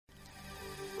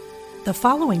The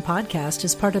following podcast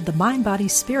is part of the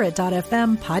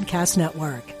MindBodySpirit.fm podcast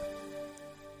network.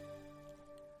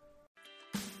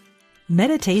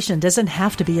 Meditation doesn't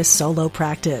have to be a solo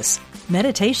practice.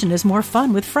 Meditation is more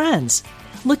fun with friends.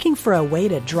 Looking for a way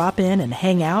to drop in and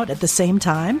hang out at the same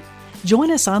time? Join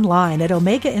us online at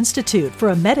Omega Institute for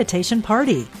a meditation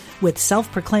party with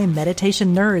self-proclaimed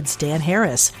meditation nerds Dan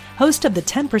Harris, host of the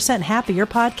 10% Happier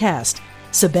podcast,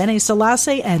 Sebene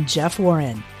Selassie, and Jeff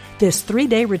Warren. This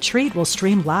 3-day retreat will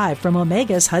stream live from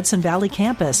Omega's Hudson Valley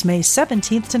campus May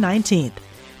 17th to 19th.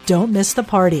 Don't miss the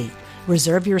party.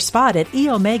 Reserve your spot at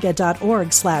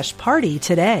eomega.org/party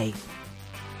today.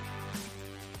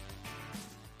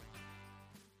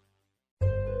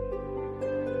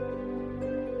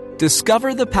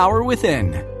 Discover the power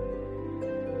within.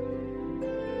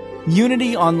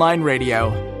 Unity Online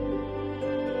Radio.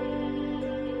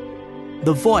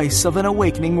 The voice of an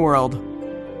awakening world.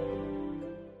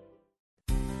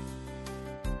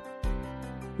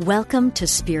 Welcome to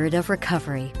Spirit of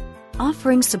Recovery,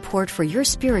 offering support for your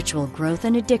spiritual growth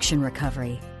and addiction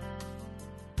recovery.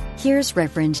 Here's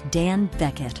Reverend Dan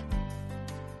Beckett.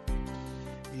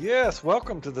 Yes,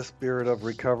 welcome to the Spirit of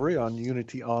Recovery on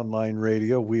Unity Online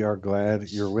Radio. We are glad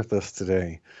you're with us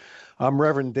today. I'm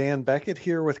Reverend Dan Beckett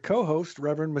here with co-host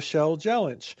Reverend Michelle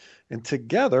Jellich, and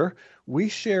together we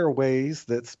share ways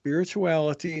that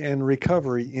spirituality and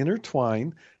recovery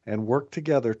intertwine and work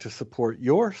together to support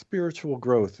your spiritual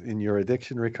growth in your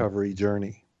addiction recovery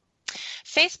journey.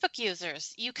 Facebook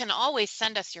users, you can always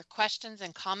send us your questions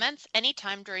and comments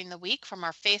anytime during the week from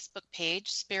our Facebook page,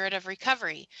 Spirit of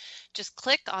Recovery. Just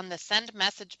click on the Send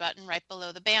Message button right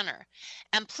below the banner.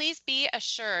 And please be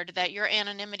assured that your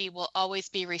anonymity will always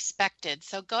be respected.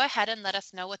 So go ahead and let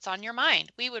us know what's on your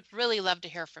mind. We would really love to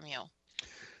hear from you.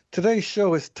 Today's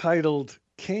show is titled,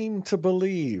 Came to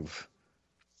Believe.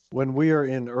 When we are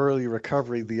in early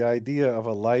recovery, the idea of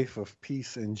a life of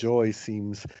peace and joy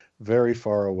seems very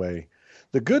far away.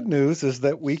 The good news is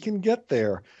that we can get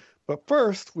there, but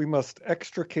first we must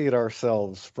extricate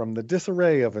ourselves from the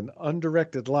disarray of an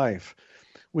undirected life.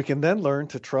 We can then learn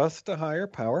to trust a higher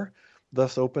power,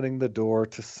 thus opening the door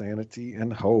to sanity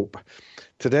and hope.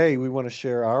 Today we want to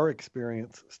share our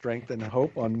experience, strength, and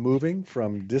hope on moving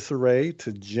from disarray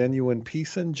to genuine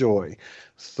peace and joy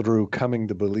through coming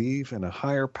to believe in a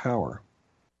higher power.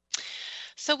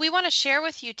 So we want to share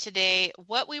with you today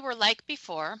what we were like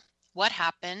before, what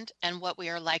happened, and what we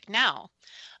are like now,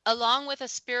 along with a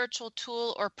spiritual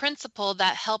tool or principle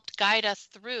that helped guide us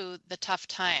through the tough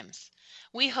times.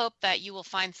 We hope that you will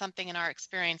find something in our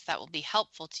experience that will be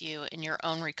helpful to you in your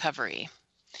own recovery.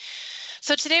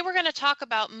 So today we're going to talk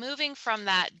about moving from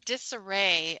that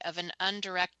disarray of an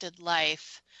undirected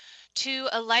life to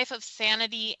a life of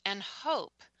sanity and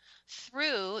hope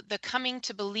through the coming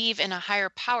to believe in a higher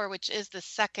power, which is the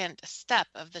second step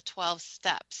of the 12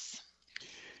 steps.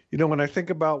 You know, when I think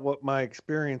about what my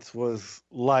experience was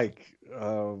like,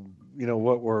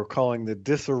 what we're calling the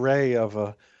disarray of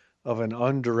an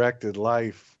undirected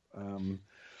life,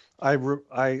 I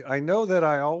know that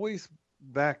I always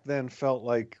back then felt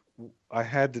like I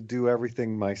had to do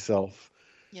everything myself.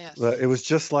 Yes. It was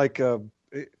just like it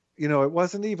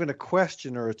wasn't even a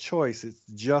question or a choice. It's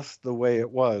just the way it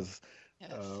was.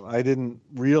 Yes. I didn't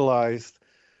realize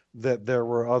that there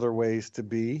were other ways to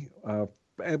be.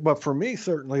 But for me,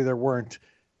 certainly there weren't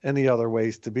any other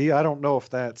ways to be. I don't know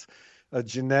if that's a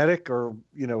genetic or,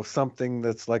 something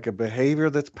that's like a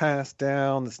behavior that's passed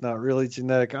down that's not really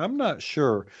genetic. I'm not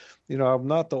sure. I'm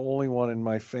not the only one in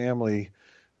my family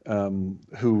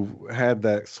who had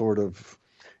that sort of,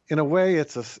 in a way,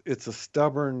 it's a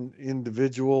stubborn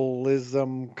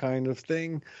individualism kind of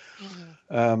thing.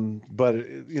 Mm-hmm. But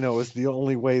it's the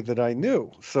only way that I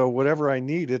knew. So whatever I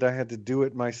needed, I had to do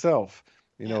it myself.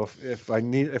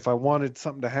 If I wanted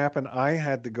something to happen, I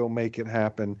had to go make it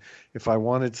happen. If I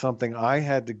wanted something, I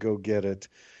had to go get it.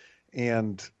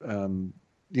 And,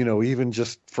 even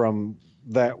just from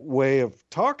that way of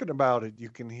talking about it, you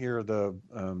can hear the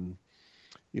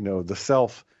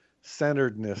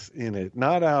self-centeredness in it,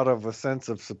 not out of a sense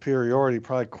of superiority,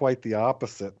 probably quite the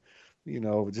opposite,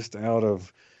 just out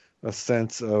of a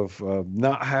sense of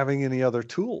not having any other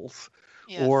tools.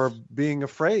 Yes. Or being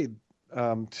afraid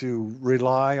to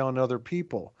rely on other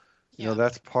people.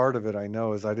 That's part of it. I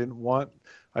know is I didn't want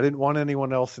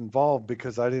anyone else involved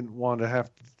because I didn't want to have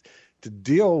to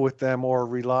deal with them or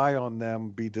rely on them,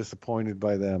 be disappointed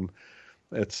by them,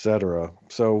 etc.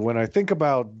 So when I think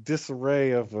about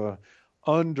disarray of a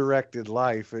undirected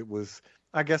life, it was,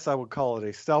 I guess I would call it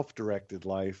a self-directed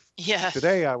life. Yes.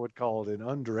 Today I would call it an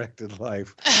undirected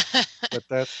life, but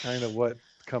that's kind of what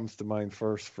comes to mind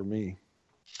first for me.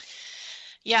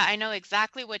 Yeah, I know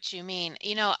exactly what you mean.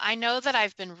 I know that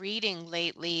I've been reading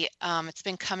lately. It's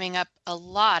been coming up a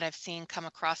lot. I've seen come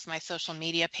across my social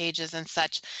media pages and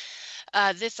such.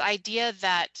 This idea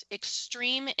that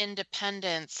extreme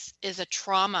independence is a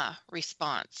trauma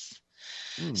response.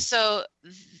 Mm. So,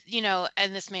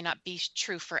 and this may not be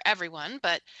true for everyone,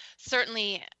 but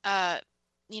certainly,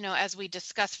 as we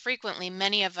discuss frequently,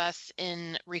 many of us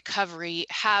in recovery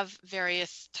have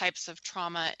various types of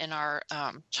trauma in our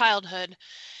childhood.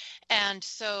 And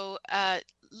so,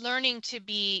 learning to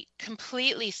be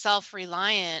completely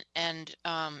self-reliant and,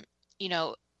 you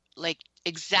know, like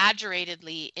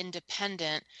exaggeratedly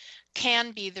independent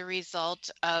can be the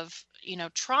result of,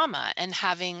 trauma and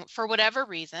having, for whatever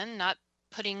reason, not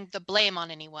putting the blame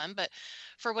on anyone, but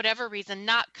for whatever reason,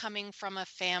 not coming from a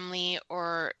family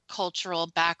or cultural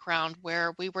background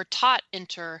where we were taught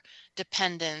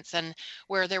interdependence and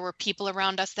where there were people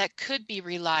around us that could be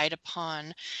relied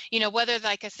upon. Whether,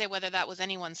 like I say, whether that was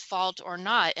anyone's fault or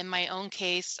not. In my own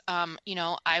case,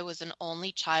 I was an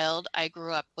only child. I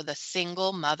grew up with a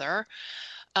single mother,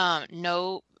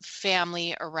 no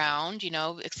family around,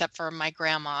 except for my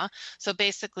grandma. So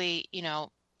basically,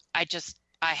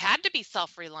 I had to be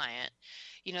self-reliant.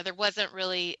 There wasn't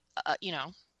really,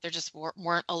 there just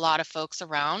weren't a lot of folks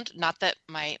around. Not that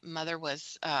my mother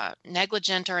was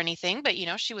negligent or anything, but,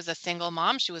 she was a single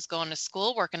mom. She was going to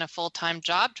school, working a full-time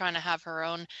job, trying to have her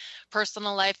own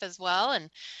personal life as well.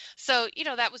 And so,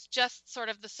 that was just sort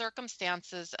of the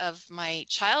circumstances of my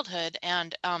childhood.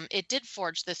 And it did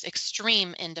forge this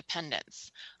extreme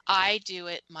independence. I do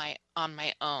it on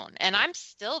my own. And I'm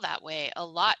still that way a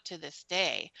lot to this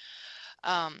day.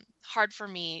 Hard for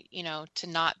me, to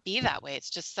not be that way.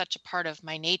 It's just such a part of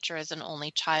my nature as an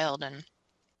only child and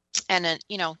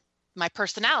my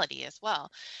personality as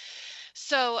well.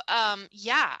 So,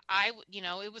 yeah,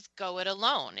 it was go it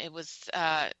alone. It was,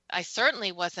 I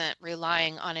certainly wasn't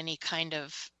relying on any kind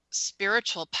of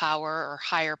spiritual power or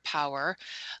higher power.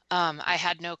 I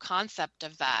had no concept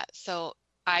of that. So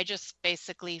I just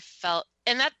basically felt,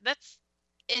 and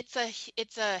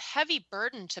it's a heavy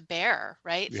burden to bear,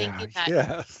 right? Yeah. Thinking that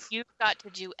Yes. you've got to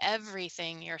do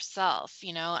everything yourself.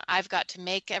 I've got to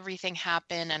make everything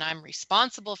happen and I'm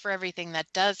responsible for everything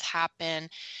that does happen.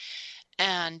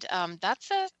 And that's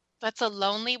a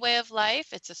lonely way of life.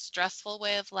 It's a stressful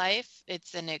way of life.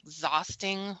 It's an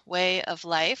exhausting way of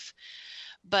life.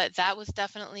 But that was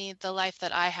definitely the life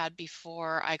that I had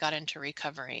before I got into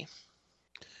recovery.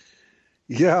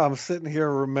 Yeah, I'm sitting here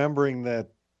remembering that,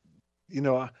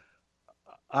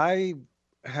 I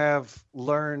have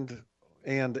learned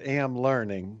and am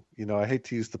learning. I hate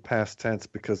to use the past tense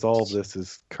because all of this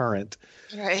is current.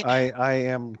 Right. I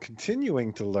am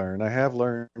continuing to learn. I have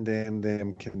learned and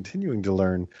am continuing to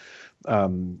learn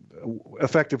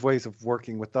effective ways of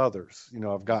working with others.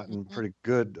 I've gotten pretty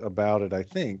good about it, I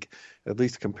think, at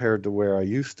least compared to where I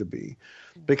used to be.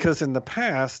 Because in the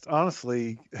past,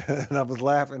 honestly, and I was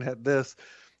laughing at this,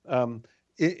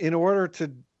 in order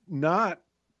to not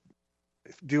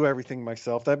do everything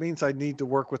myself, that means I need to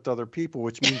work with other people,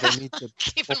 which means I need to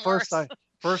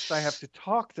first I have to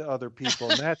talk to other people,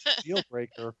 and that's a deal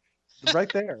breaker right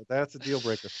there. That's a deal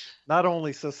breaker. Not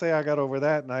only, so say I got over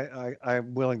that and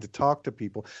I'm willing to talk to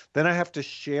people, then I have to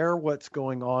share what's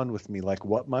going on with me, like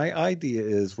what my idea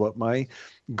is, what my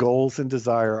goals and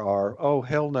desire are. Oh,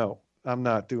 hell no, I'm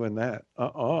not doing that.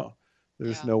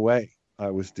 There's no way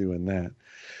I was doing that.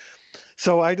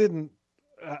 So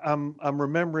I'm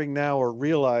remembering now, or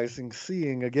realizing,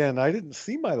 seeing again, I didn't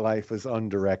see my life as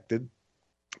undirected,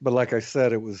 but like I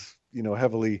said, it was,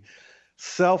 heavily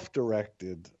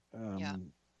self-directed.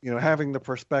 Having the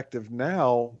perspective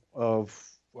now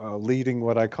of leading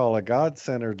what I call a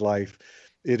God-centered life,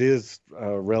 it is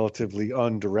relatively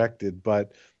undirected,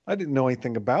 but I didn't know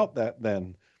anything about that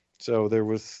then. So there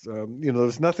was, there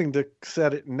was nothing to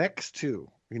set it next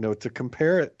to, to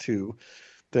compare it to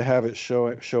have it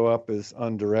show up as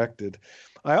undirected.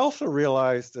 I also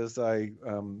realized as I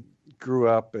grew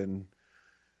up and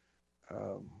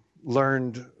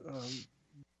learned,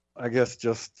 I guess,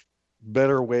 just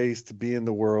better ways to be in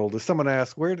the world. If someone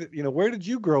asks, where did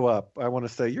you grow up? I want to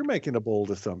say, you're making a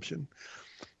bold assumption,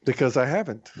 because I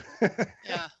haven't.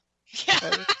 Yeah.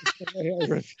 I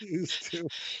refuse to.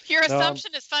 Your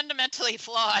assumption is fundamentally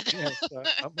flawed. Yes,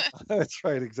 that's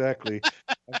right, exactly.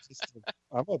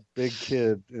 I'm a big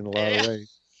kid in a lot of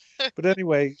ways. But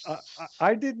anyway,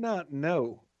 I did not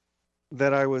know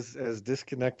that I was as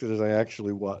disconnected as I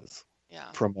actually was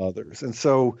from others. And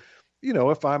so,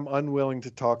 if I'm unwilling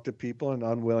to talk to people and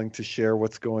unwilling to share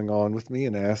what's going on with me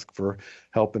and ask for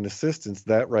help and assistance,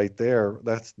 that right there,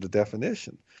 that's the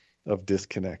definition of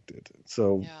disconnected.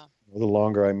 So the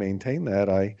longer I maintained that,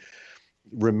 I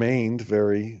remained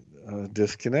very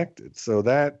disconnected. So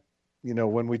that,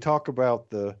 when we talk about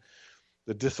the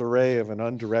disarray of an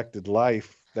undirected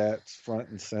life, that's front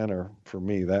and center for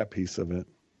me, that piece of it.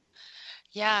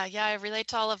 Yeah, I relate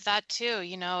to all of that too.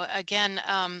 Again,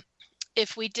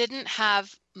 if we didn't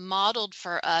have modeled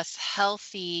for us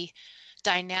healthy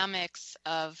dynamics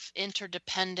of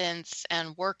interdependence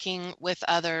and working with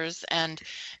others and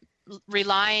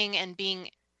relying and being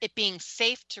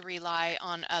safe to rely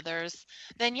on others,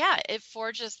 then yeah, it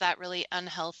forges that really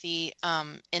unhealthy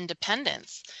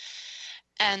independence.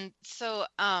 And so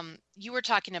you were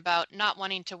talking about not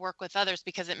wanting to work with others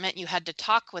because it meant you had to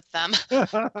talk with them.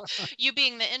 You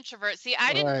being the introvert. See,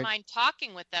 I didn't Right. mind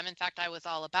talking with them. In fact, I was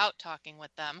all about talking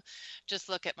with them. Just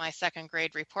look at my second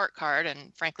grade report card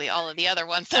and frankly, all of the other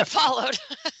ones that followed.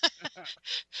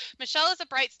 Michelle is a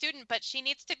bright student, but she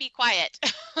needs to be quiet.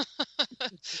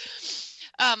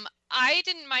 I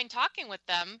didn't mind talking with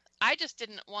them. I just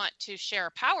didn't want to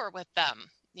share power with them.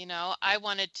 I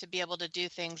wanted to be able to do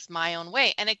things my own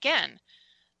way. And again,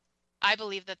 I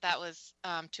believe that was,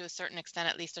 to a certain extent,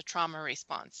 at least a trauma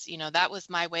response. That was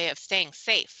my way of staying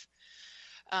safe.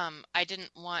 I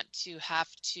didn't want to have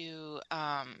to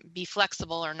be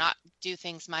flexible or not do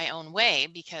things my own way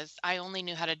because I only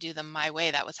knew how to do them my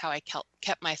way. That was how I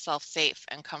kept myself safe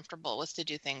and comfortable, was to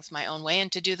do things my own way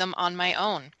and to do them on my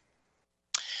own.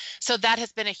 So that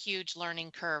has been a huge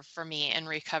learning curve for me in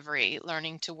recovery,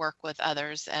 learning to work with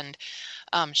others and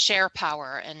share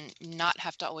power and not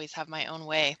have to always have my own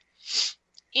way.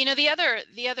 The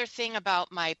other thing about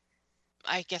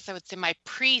I guess I would say my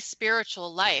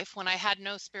pre-spiritual life, when I had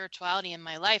no spirituality in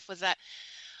my life, was that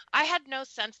I had no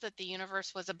sense that the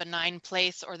universe was a benign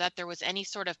place or that there was any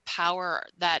sort of power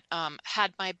that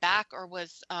had my back or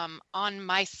was on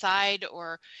my side,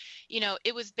 or,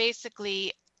 it was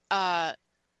basically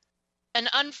an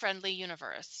unfriendly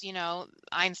universe.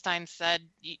 Einstein said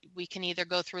we can either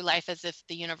go through life as if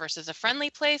the universe is a friendly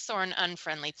place or an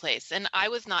unfriendly place. And I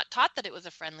was not taught that it was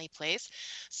a friendly place.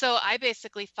 So I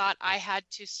basically thought I had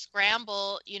to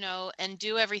scramble, and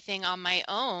do everything on my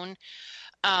own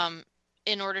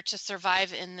in order to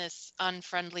survive in this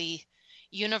unfriendly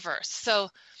universe. So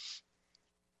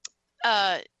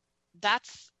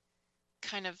that's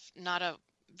kind of not a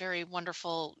very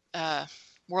wonderful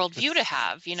worldview to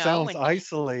have, Sounds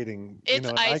isolating. It's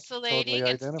And I can isolating totally and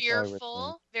identify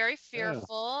fearful, very Yeah.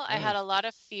 fearful. I Yeah. had a lot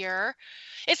of fear.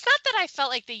 It's not that I felt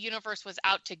like the universe was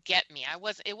out to get me.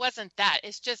 It wasn't that.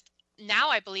 It's just now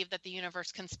I believe that the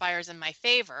universe conspires in my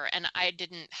favor, and I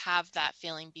didn't have that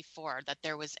feeling before, that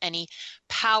there was any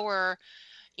power,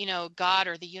 God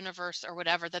or the universe or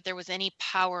whatever, that there was any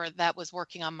power that was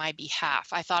working on my behalf.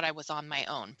 I thought I was on my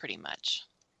own pretty much.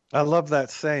 I love that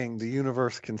saying, the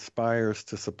universe conspires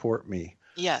to support me,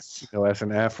 Yes. as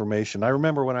an affirmation. I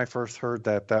remember when I first heard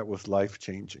that was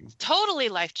life-changing. Totally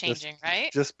life-changing,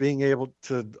 right? Just being able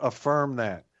to affirm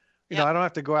that. Yep. I don't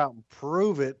have to go out and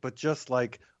prove it, but just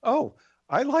like, oh,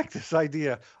 I like this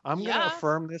idea. I'm going to Yeah.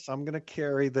 affirm this. I'm going to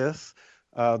carry this.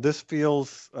 This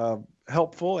feels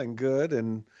helpful and good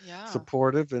and Yeah.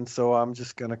 supportive. And so I'm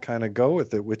just going to kind of go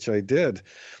with it, which I did.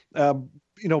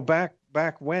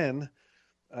 Back when,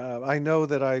 I know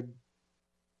that I,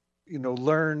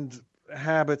 learned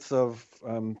habits of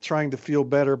trying to feel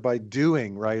better by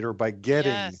doing, right, or by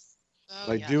getting, Yes. Oh,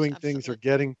 by yes, doing things or absolutely.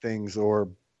 getting things, or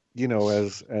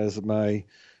as my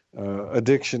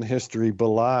addiction history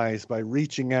belies, by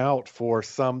reaching out for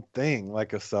something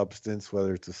like a substance,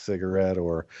 whether it's a cigarette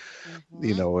or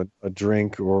Mhm. a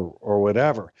drink or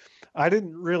whatever. I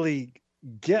didn't really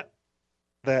get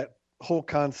that whole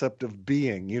concept of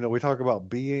being. We talk about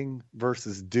being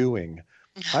versus doing.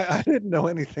 I didn't know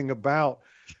anything about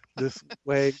this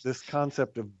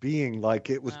concept of being, like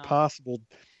it was No. possible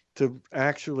to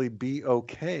actually be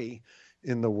okay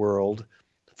in the world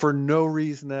for no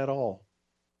reason at all,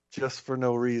 just for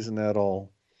no reason at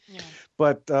all. Yeah.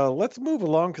 But let's move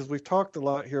along, because we've talked a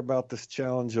lot here about this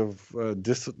challenge of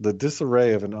the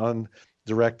disarray of an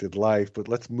undirected life. But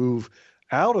let's move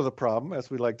out of the problem, as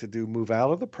we like to do, move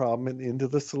out of the problem and into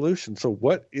the solution. So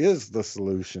what is the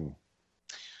solution?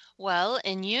 Well,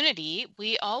 in Unity,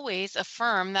 we always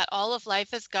affirm that all of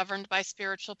life is governed by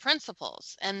spiritual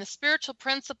principles. And the spiritual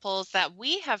principles that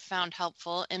we have found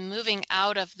helpful in moving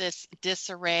out of this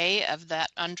disarray of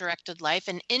that undirected life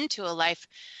and into a life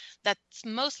that's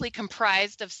mostly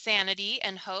comprised of sanity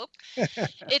and hope,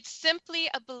 it's simply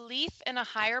a belief in a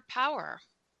higher power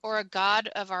or a God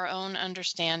of our own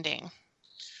understanding.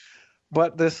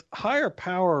 But this higher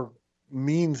power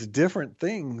means different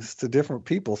things to different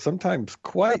people, sometimes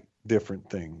quite different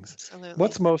things. Absolutely.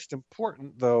 What's most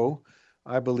important, though,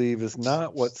 I believe, is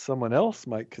not what someone else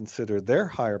might consider their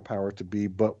higher power to be,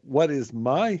 but what is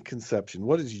my conception?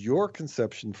 What is your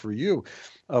conception for you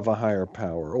of a higher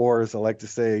power? Or, as I like to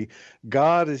say,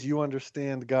 God as you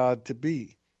understand God to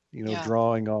be, Yeah.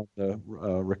 drawing on the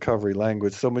recovery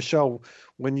language. So, Michelle,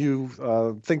 when you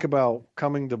think about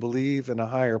coming to believe in a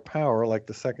higher power, like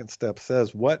the second step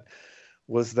says, what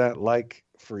was that like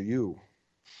for you?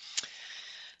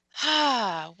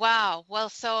 Wow. Well,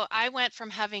 so I went from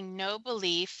having no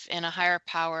belief in a higher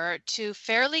power to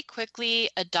fairly quickly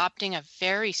adopting a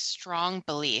very strong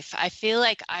belief. I feel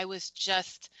like I was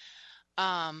just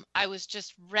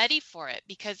ready for it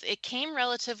because it came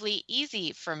relatively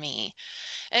easy for me.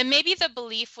 And maybe the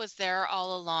belief was there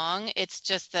all along. It's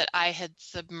just that I had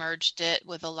submerged it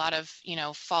with a lot of,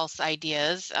 false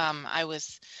ideas. I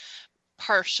was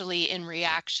partially in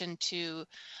reaction to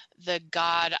the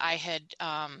God I had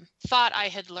thought I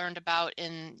had learned about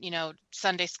in,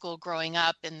 Sunday school growing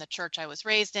up in the church I was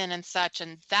raised in and such.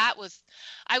 And I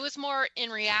was more in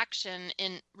reaction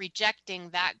in rejecting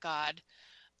that God.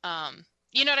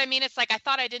 You know what I mean? It's like I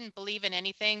thought I didn't believe in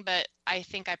anything, but I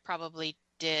think I probably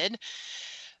did.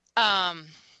 Um,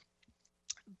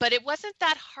 but it wasn't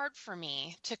that hard for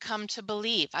me to come to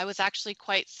believe. I was actually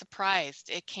quite surprised.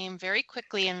 It came very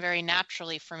quickly and very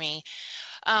naturally for me.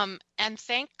 And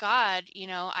thank God,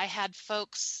 I had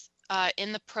folks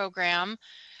in the program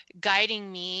guiding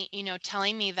me,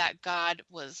 telling me that God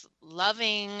was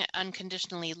loving,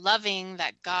 unconditionally loving,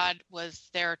 that God was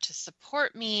there to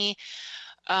support me.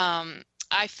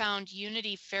 I found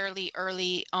unity fairly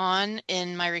early on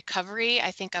in my recovery.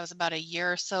 I think I was about a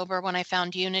year sober when I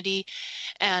found unity.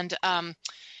 And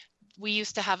we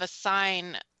used to have a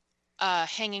sign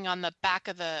hanging on the back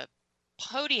of the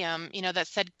podium, that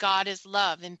said, God is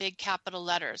love in big capital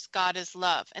letters, God is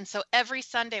love. And so every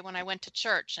Sunday when I went to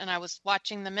church and I was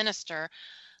watching the minister,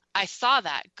 I saw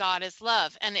that God is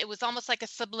love. And it was almost like a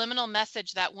subliminal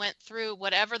message that went through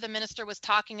whatever the minister was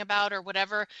talking about or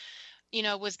whatever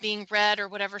was being read or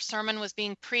whatever sermon was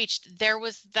being preached. There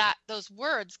was those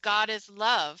words, God is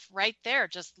love, right there,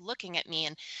 just looking at me.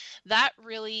 And that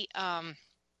really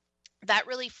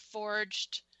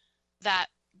forged that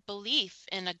belief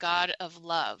in a God of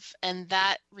love. And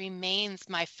that remains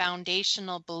my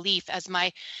foundational belief as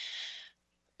my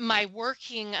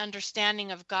working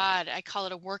understanding of God. I call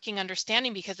it a working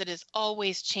understanding because it is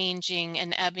always changing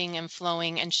and ebbing and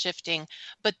flowing and shifting.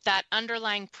 But that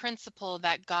underlying principle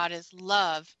that God is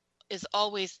love is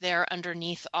always there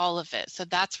underneath all of it. So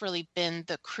that's really been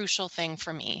the crucial thing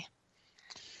for me.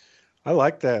 I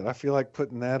like that. I feel like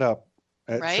putting that up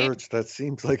at Right? church. That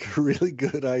seems like a really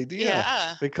good idea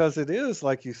Yeah. because it is,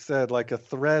 like you said, like a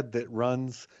thread that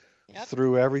runs Yep.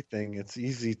 through everything. It's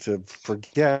easy to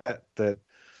forget that,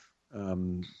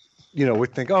 we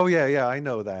think, oh, yeah, I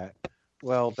know that.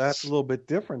 Well, that's a little bit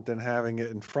different than having it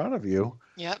in front of you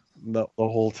Yep. the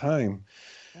whole time.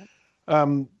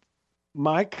 Yep.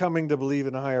 My coming to believe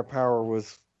in a higher power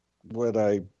was what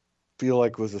I feel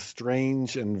like was a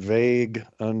strange and vague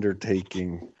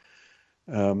undertaking.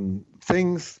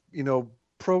 Things,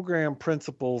 program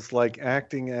principles like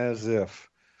acting as if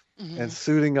and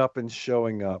suiting up and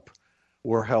showing up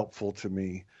were helpful to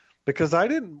me because I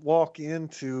didn't walk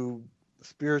into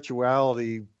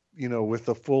spirituality, with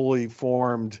a fully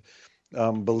formed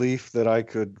belief that I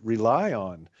could rely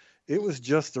on. It was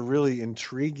just a really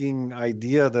intriguing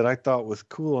idea that I thought was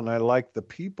cool, and I liked the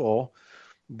people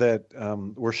that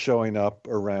were showing up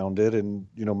around it. And,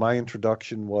 my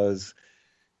introduction was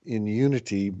in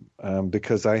Unity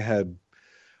because I had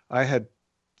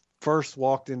first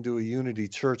walked into a Unity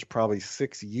church probably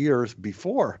 6 years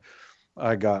before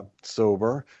I got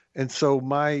sober. And so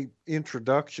my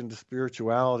introduction to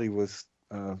spirituality was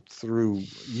through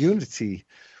Unity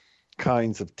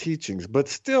kinds of teachings. But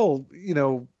still,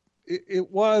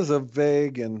 it was a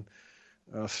vague and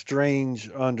strange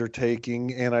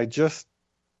undertaking. And I just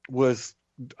was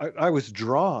I was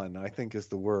drawn, I think is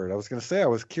the word. I was going to say I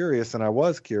was curious, and I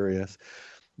was curious,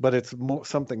 but it's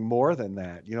something more than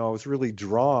that. I was really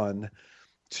drawn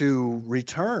to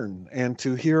return and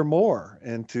to hear more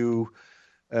and to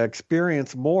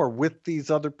experience more with these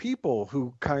other people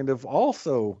who kind of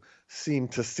also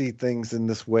seemed to see things in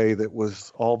this way that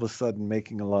was all of a sudden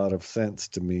making a lot of sense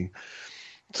to me.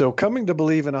 So coming to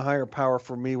believe in a higher power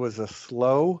for me was a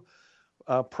slow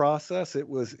process. It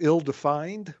was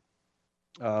ill-defined.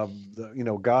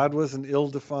 God was an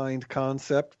ill-defined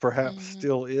concept, perhaps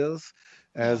still is,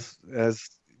 as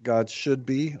God should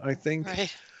be, I think.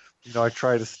 Right. I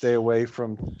try to stay away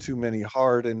from too many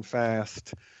hard and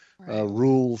fast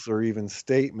rules or even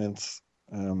statements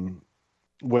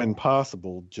when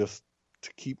possible, just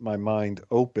to keep my mind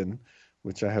open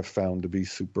which I have found to be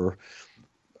super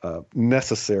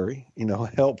necessary,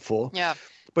 helpful. Yeah.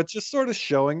 But just sort of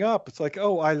showing up. It's like,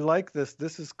 oh, I like this.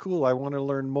 This is cool. I want to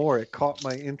learn more. It caught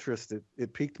my interest.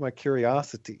 It piqued my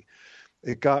curiosity.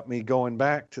 It got me going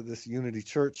back to this Unity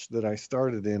Church that I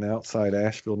started in outside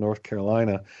Asheville, North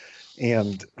Carolina.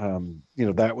 And,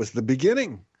 that was the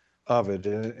beginning of it.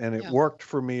 And it worked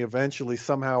for me eventually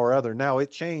somehow or other. Now,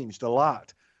 it changed a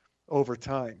lot over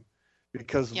time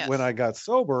because when I got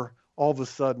sober, all of a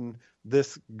sudden,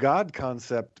 this God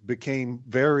concept became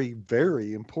very,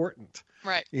 very important.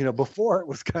 Right. Before it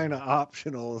was kind of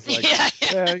optional. It's like,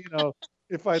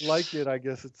 if I like it, I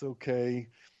guess it's okay.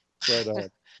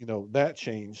 But, that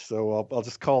changed. So I'll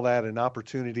just call that an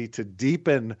opportunity to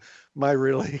deepen my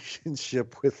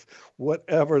relationship with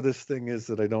whatever this thing is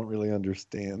that I don't really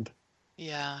understand.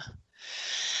 Yeah.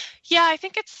 Yeah, I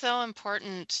think it's so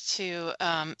important to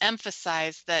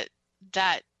emphasize that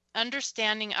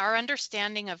our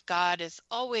understanding of God is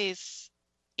always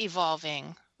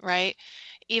evolving, right?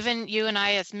 Even you and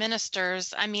I as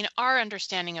ministers, our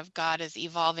understanding of God is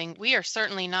evolving. We are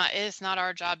certainly not, it is not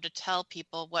our job to tell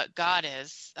people what God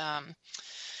is.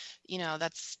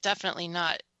 That's definitely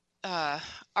not,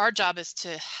 our job is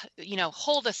to,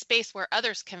 hold a space where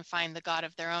others can find the God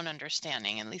of their own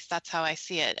understanding. At least that's how I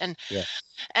see it. And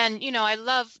I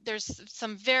love, there's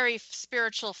some very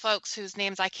spiritual folks whose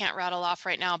names I can't rattle off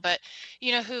right now, but,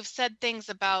 who've said things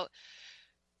about,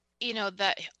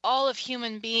 that all of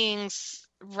human beings'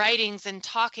 writings and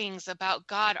talkings about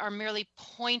God are merely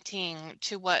pointing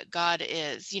to what God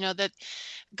is, that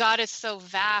God is so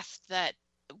vast that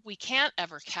we can't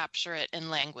ever capture it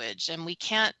in language, and we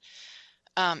can't,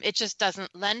 it just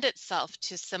doesn't lend itself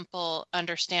to simple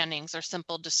understandings or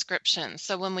simple descriptions.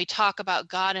 So when we talk about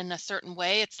God in a certain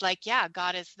way, it's like, yeah,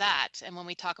 God is that. And when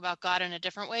we talk about God in a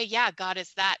different way, yeah, God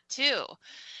is that too.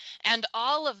 And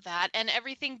all of that and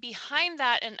everything behind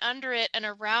that and under it and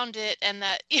around it, and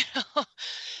that,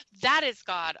 that is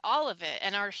God, all of it.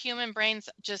 And our human brains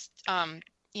just,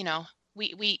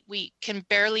 we can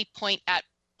barely point at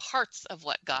parts of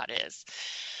what God is.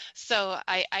 So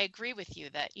I agree with you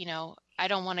that, I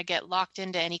don't want to get locked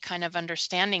into any kind of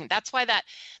understanding. That's why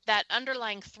that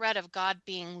underlying thread of God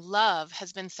being love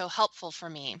has been so helpful for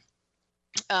me.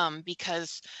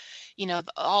 Because,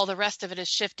 all the rest of it is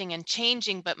shifting and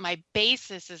changing, but my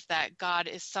basis is that God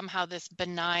is somehow this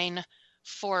benign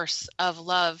force of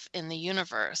love in the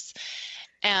universe.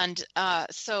 And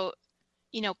so,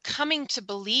 coming to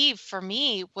believe for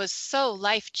me was so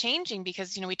life-changing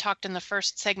because, we talked in the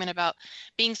first segment about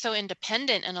being so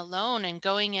independent and alone and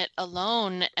going it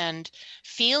alone and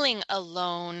feeling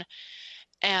alone.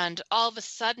 And all of a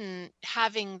sudden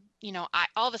having,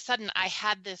 I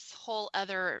had this whole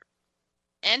other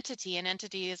entity, and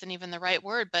entity isn't even the right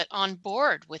word, but on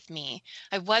board with me.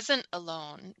 I wasn't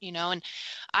alone, and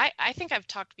I think I've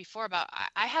talked before about,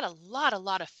 I had a lot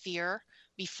of fear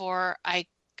before I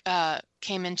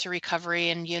came into recovery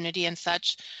and Unity and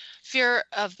such. Fear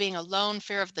of being alone,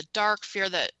 fear of the dark, fear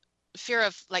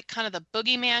of like kind of the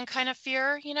boogeyman kind of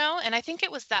fear, and I think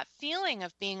it was that feeling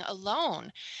of being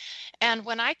alone. And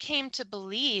when I came to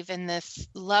believe in this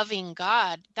loving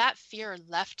God, that fear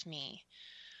left me.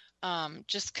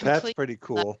 Just completely. That's pretty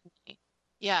cool.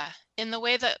 Yeah. In the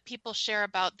way that people share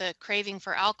about the craving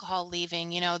for alcohol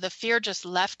leaving, the fear just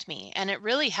left me, and it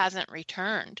really hasn't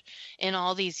returned in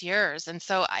all these years. And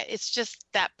so it's just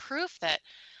that proof that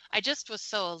I just was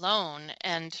so alone,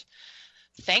 and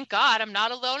thank God I'm not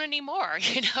alone anymore.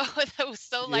 That was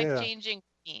so life-changing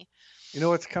for me.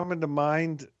 What's coming to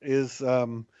mind is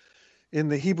in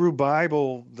the Hebrew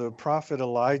Bible, the prophet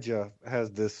Elijah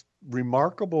has this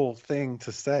remarkable thing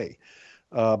to say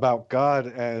about God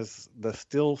as the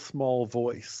still small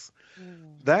voice.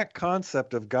 That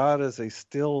concept of God as a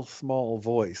still small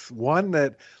voice, one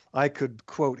that I could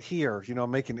quote here,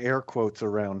 I'm making air quotes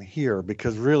around here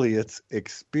because really it's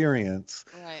experience,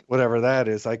 right. Whatever that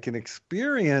is. I can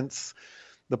experience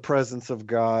the presence of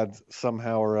God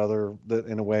somehow or other that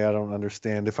in a way I don't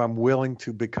understand if I'm willing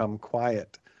to become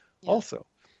quiet also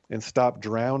and stop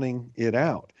drowning it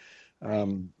out.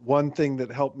 One thing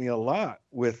that helped me a lot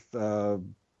with,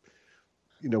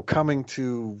 coming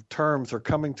to terms or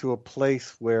coming to a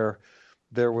place where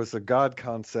there was a God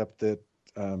concept that,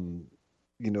 I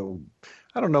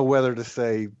don't know whether to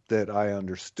say that I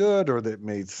understood or that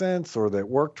made sense or that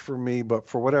worked for me, but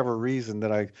for whatever reason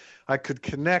that I could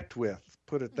connect with,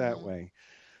 put it that way.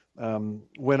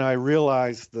 When I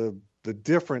realized the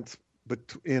difference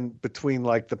between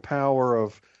like the power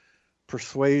of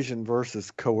persuasion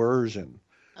versus coercion,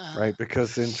 right?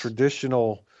 Because in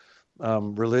traditional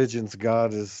religions,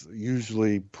 God is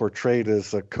usually portrayed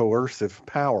as a coercive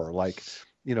power, like,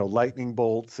 lightning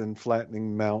bolts and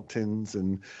flattening mountains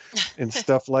and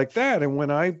stuff like that. And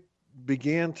when I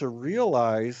began to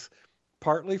realize,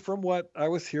 partly from what I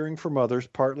was hearing from others,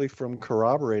 partly from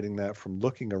corroborating that from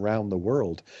looking around the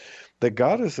world, that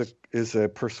God is a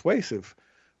persuasive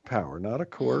power, not a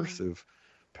coercive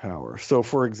power. So,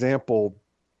 for example,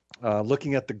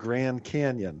 looking at the Grand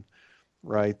Canyon,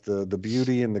 right, the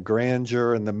beauty and the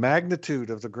grandeur and the magnitude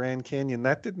of the Grand Canyon,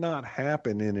 that did not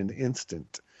happen in an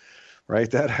instant, right?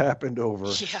 That happened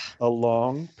over a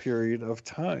long period of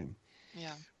time.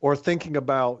 Yeah. Or thinking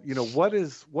about, what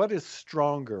is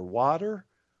stronger, water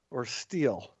or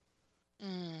steel?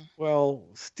 Well,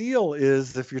 steel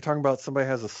is, if you're talking about somebody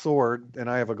has a sword and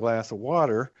I have a glass of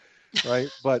water, right?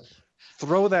 But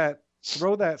throw that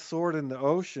sword in the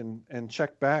ocean and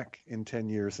check back in 10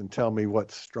 years and tell me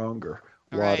what's stronger,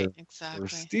 water or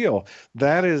steel.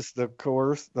 That is the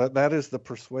that is the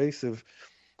persuasive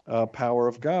power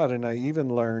of God. And I even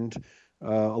learned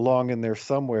along in there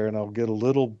somewhere, and I'll get a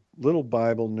little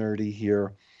Bible nerdy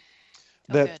here,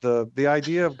 that the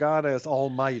idea of God as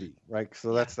almighty, right?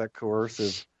 So that's that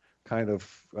coercive kind of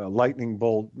lightning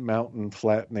bolt, mountain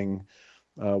flattening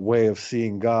way of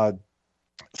seeing God.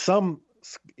 Some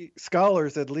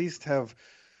scholars at least have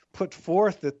put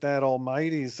forth that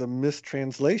almighty is a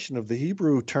mistranslation of the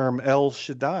Hebrew term El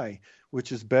Shaddai,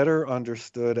 which is better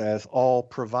understood as all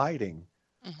providing,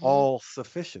 all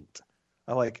sufficient.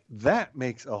 I'm like, that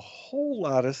makes a whole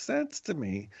lot of sense to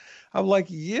me. I'm like,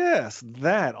 yes,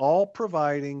 that all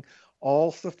providing,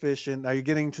 all sufficient. Now you're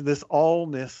getting to this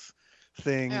allness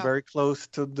thing, very close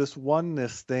to this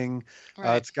oneness thing.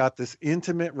 It's got this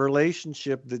intimate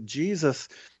relationship that Jesus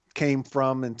came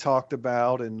from and talked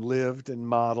about and lived and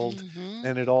modeled.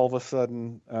 And it all of a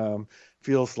sudden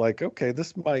feels like, okay,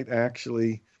 this might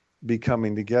actually be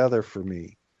coming together for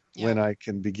me when I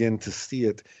can begin to see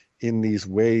it in these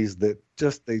ways that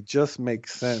they just make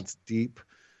sense deep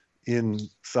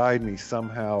inside me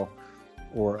somehow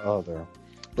or other.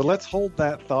 But let's hold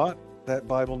that thought, that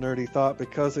Bible nerdy thought,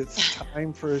 because it's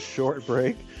time for a short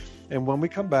break. And when we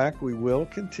come back, we will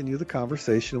continue the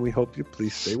conversation. We hope you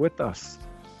please stay with us.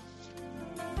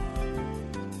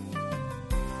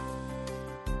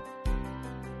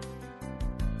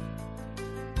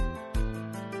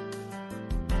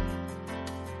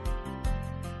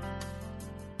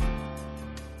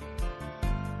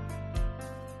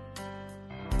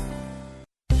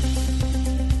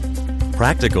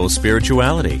 Practical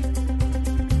spirituality.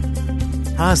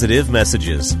 Positive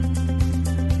messages.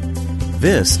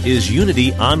 This is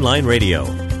Unity Online Radio,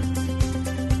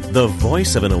 the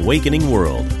voice of an awakening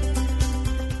world.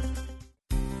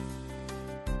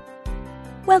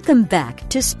 Welcome back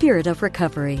to Spirit of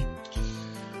Recovery.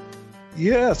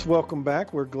 Yes, welcome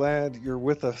back. We're glad you're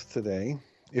with us today.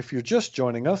 If you're just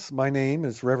joining us, my name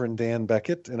is Reverend Dan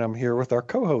Beckett, and I'm here with our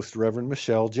co-host, Reverend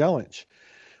Michelle Jellinch.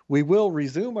 We will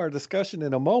resume our discussion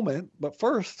in a moment, but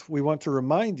first, we want to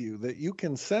remind you that you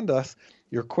can send us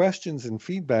your questions and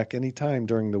feedback anytime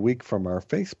during the week from our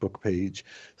Facebook page,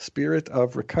 Spirit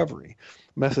of Recovery.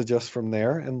 Message us from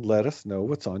there and let us know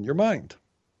what's on your mind.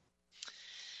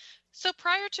 So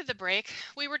prior to the break,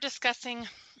 we were discussing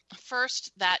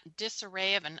first that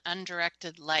disarray of an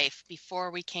undirected life before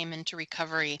we came into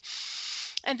recovery.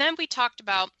 And then we talked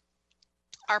about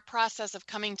our process of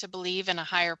coming to believe in a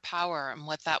higher power and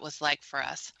what that was like for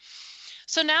us.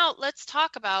 So now let's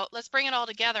bring it all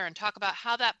together and talk about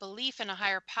how that belief in a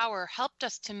higher power helped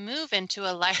us to move into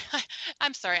a life.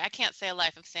 I'm sorry, I can't say a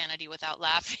life of sanity without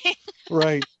laughing.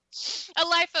 Right. A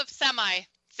life of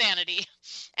semi-sanity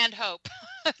and hope.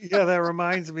 Yeah, that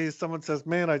reminds me, someone says,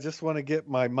 man, I just want to get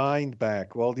my mind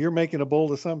back. Well, you're making a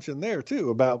bold assumption there too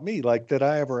about me, like that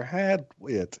I ever had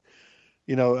it.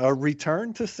 A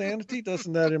return to sanity,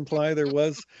 doesn't that imply there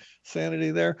was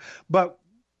sanity there? But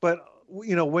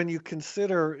when you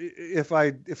consider, if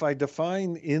I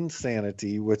define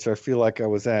insanity, which I feel like I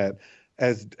was at,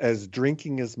 as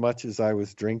drinking as much as I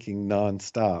was drinking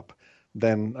nonstop,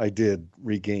 then I did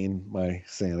regain my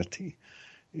sanity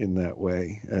in that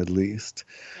way, at least.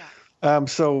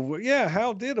 Yeah.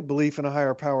 How did a belief in a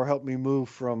higher power help me move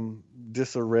from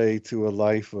disarray to a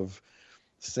life of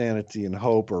sanity and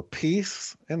hope, or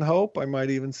peace and hope, I might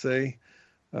even say?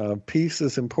 Peace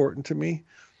is important to me.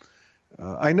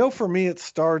 I know for me it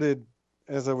started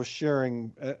as I was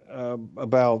sharing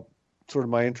about sort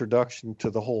of my introduction to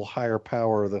the whole higher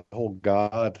power, the whole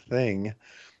God thing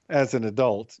as an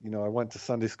adult. I went to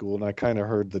Sunday school and I kind of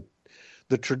heard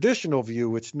the traditional view,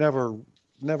 which never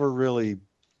really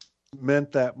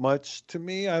meant that much to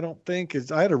me, I don't think.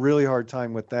 I had a really hard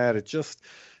time with that.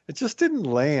 It it just didn't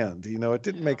land. It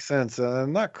didn't Yeah. make sense. And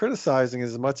I'm not criticizing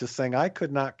as much as saying I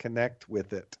could not connect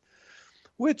with it,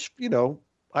 which,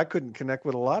 I couldn't connect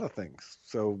with a lot of things.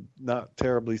 So not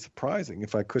terribly surprising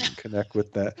if I couldn't connect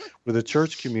with that, with a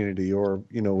church community or,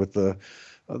 with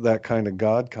that kind of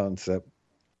God concept.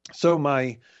 So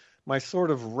my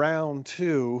sort of round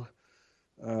two,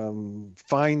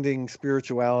 finding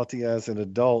spirituality as an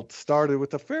adult started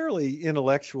with a fairly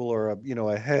intellectual or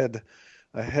a head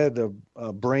of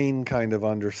a brain kind of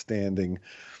understanding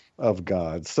of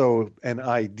God. So an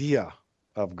idea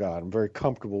of God. I'm very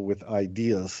comfortable with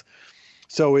ideas.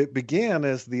 So it began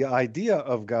as the idea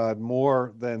of God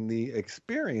more than the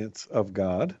experience of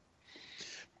God,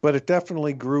 but it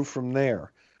definitely grew from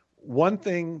there. One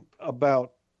thing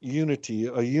about unity,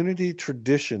 a unity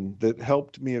tradition that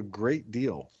helped me a great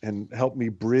deal and helped me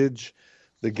bridge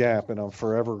the gap, and I'm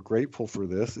forever grateful for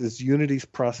this, is Unity's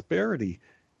prosperity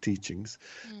teachings.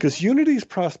 Because Unity's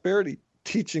prosperity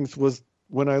teachings was,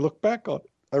 when I look back on it,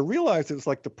 I realized it was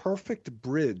like the perfect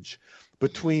bridge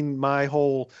between my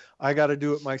whole, I got to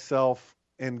do it myself,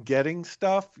 and getting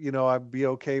stuff. I'd be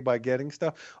okay by getting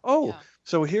stuff.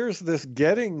 So here's this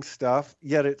getting stuff,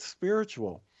 yet it's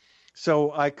spiritual.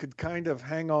 So I could kind of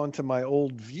hang on to my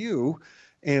old view,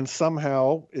 and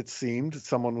somehow it seemed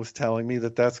someone was telling me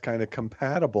that that's kind of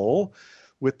compatible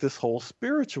with this whole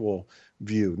spiritual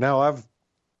view. Now I've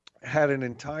had an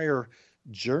entire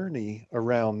journey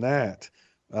around that,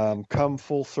 come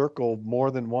full circle more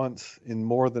than once in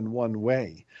more than one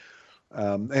way.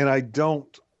 And I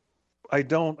don't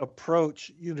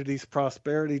approach Unity's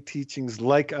prosperity teachings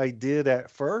like I did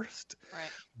at first, Right.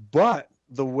 but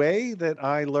the way that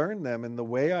I learned them and the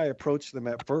way I approached them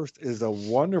at first is a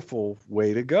wonderful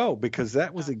way to go, because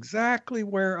that was exactly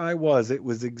where I was. It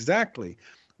was exactly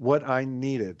what I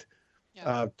needed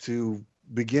to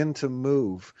begin to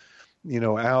move,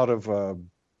 out of,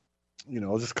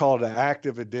 I'll just call it an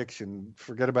active addiction.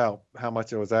 Forget about how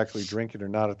much I was actually drinking or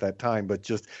not at that time, but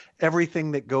just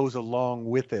everything that goes along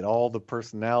with it, all the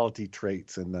personality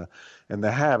traits and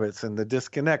the habits and the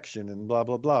disconnection and blah,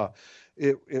 blah, blah.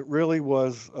 It really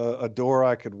was a door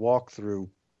I could walk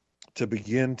through to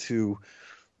begin to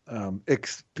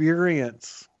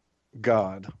experience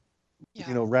God,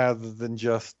 rather than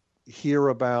just hear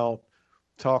about,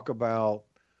 talk about,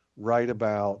 write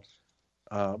about,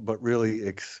 but really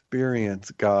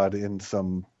experience God in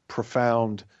some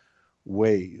profound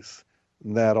ways.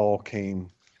 And that all came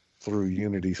through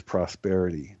Unity's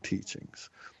prosperity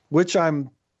teachings, which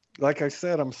like I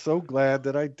said, I'm so glad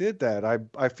that I did that.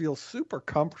 I feel super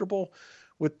comfortable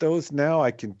with those now.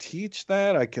 I can teach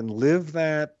that. I can live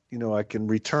that. I can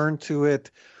return to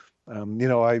it.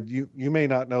 You may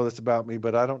not know this about me,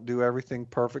 but I don't do everything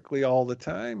perfectly all the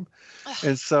time.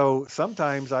 And so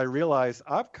sometimes I realize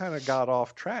I've kind of got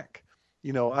off track.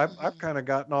 I've kind of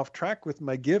gotten off track with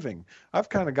my giving. I've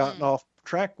kind of gotten off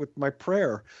track with my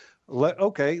prayer.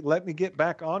 Let me get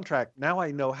back on track. Now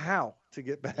I know how to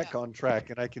get back on track,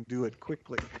 and I can do it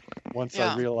quickly once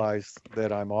I realize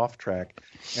that I'm off track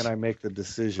and I make the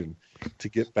decision to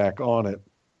get back on it.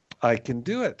 I can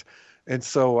do it. And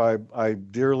so I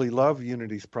dearly love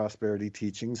Unity's prosperity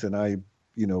teachings, and I,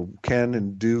 can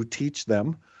and do teach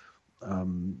them,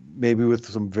 maybe with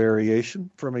some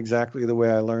variation from exactly the way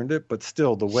I learned it, but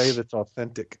still the way that's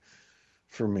authentic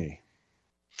for me.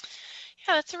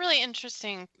 Yeah, that's a really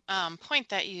interesting point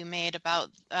that you made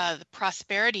about the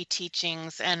prosperity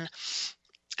teachings and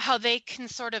how they can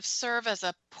sort of serve as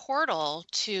a portal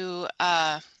to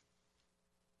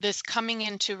this coming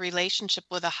into relationship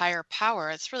with a higher power.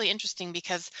 It's really interesting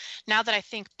because now that I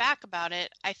think back about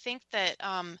it, I think that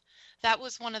that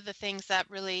was one of the things that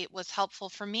really was helpful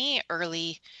for me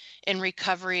early in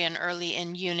recovery and early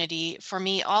in Unity. For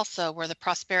me also were the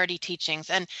prosperity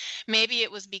teachings. And maybe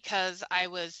it was because I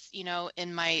was,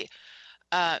 in my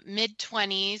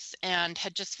mid-20s and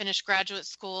had just finished graduate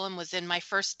school and was in my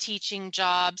first teaching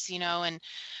jobs, and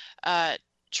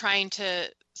trying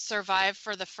to survive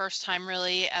for the first time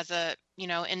really as a,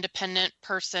 independent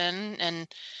person and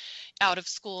out of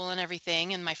school and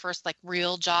everything, and my first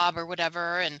real job or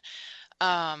whatever. And,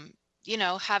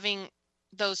 having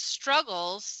those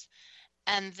struggles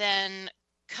and then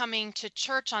coming to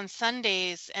church on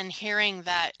Sundays and hearing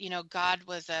that, God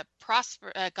was a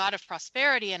God of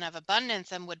prosperity and of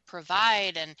abundance and would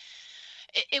provide. And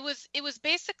it was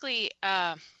basically,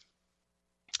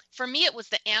 for me, it was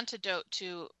the antidote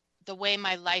to the way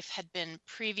my life had been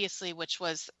previously, which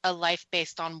was a life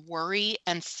based on worry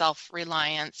and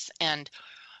self-reliance and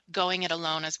going it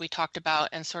alone, as we talked about,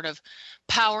 and sort of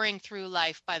powering through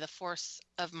life by the force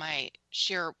of my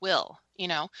sheer will,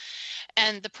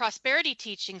 And the prosperity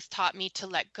teachings taught me to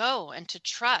let go and to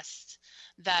trust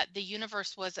that the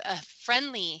universe was a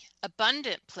friendly,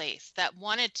 abundant place that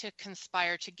wanted to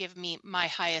conspire to give me my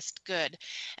highest good,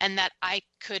 and that I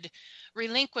could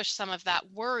relinquish some of that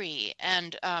worry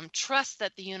and trust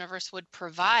that the universe would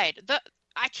provide.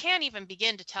 I can't even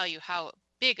begin to tell you how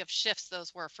big of shifts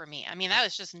those were for me. I mean, that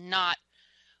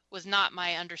was not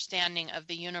my understanding of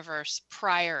the universe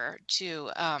prior to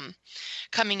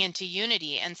coming into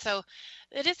Unity. And so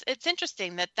it's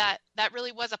interesting that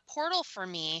really was a portal for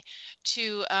me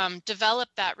to develop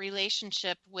that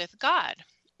relationship with God,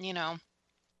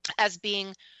 as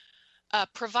being a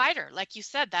provider, like you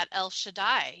said, that El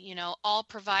Shaddai, all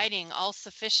providing, all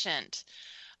sufficient.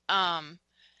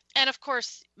 And of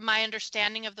course, my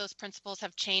understanding of those principles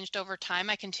have changed over time.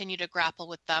 I continue to grapple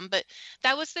with them, but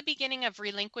that was the beginning of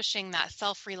relinquishing that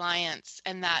self-reliance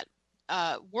and that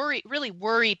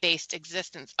worry-based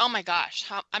existence. Oh my gosh,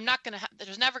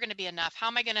 there's never going to be enough. How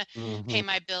am I going to pay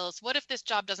my bills? What if this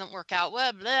job doesn't work out?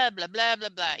 Well, blah, blah, blah, blah,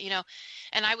 blah,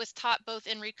 And I was taught both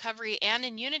in recovery and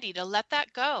in Unity to let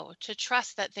that go, to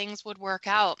trust that things would work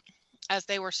out as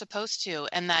they were supposed to,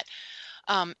 and that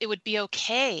it would be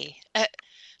okay.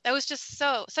 That was just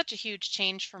such a huge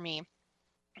change for me.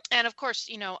 And of course,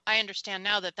 I understand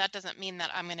now that doesn't mean that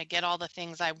I'm going to get all the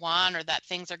things I want, or that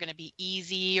things are going to be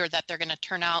easy, or that they're going to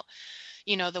turn out,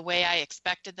 the way I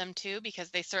expected them to,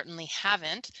 because they certainly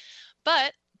haven't.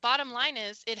 But bottom line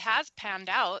is, it has panned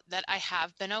out that I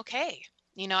have been okay.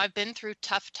 I've been through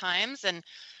tough times, and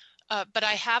but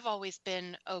I have always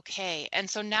been okay. And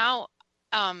so now,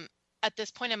 at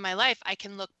this point in my life, I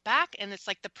can look back and it's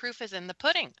like the proof is in the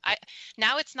pudding.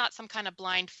 Now it's not some kind of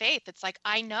blind faith. It's like,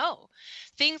 I know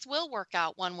things will work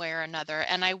out one way or another,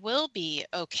 and I will be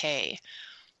okay.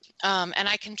 And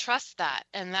I can trust that.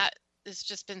 And that has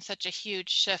just been such a huge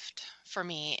shift for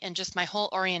me in just my whole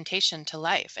orientation to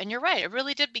life. And you're right. It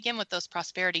really did begin with those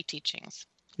prosperity teachings.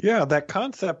 Yeah, that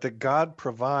concept that God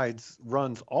provides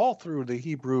runs all through the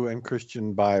Hebrew and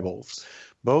Christian Bibles,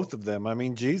 both of them. I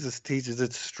mean, Jesus teaches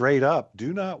it straight up.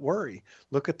 Do not worry.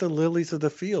 Look at the lilies of the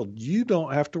field. You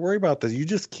don't have to worry about this. You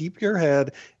just keep your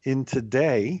head in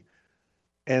today,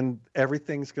 and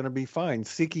everything's going to be fine.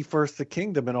 Seek ye first the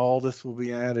kingdom, and all this will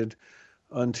be added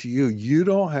unto you. You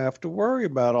don't have to worry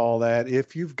about all that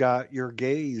if you've got your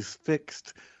gaze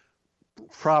fixed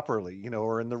properly,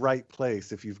 or in the right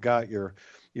place. If you've got your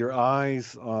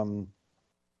eyes,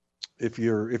 if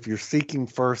you're seeking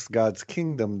first God's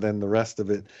kingdom, then the rest of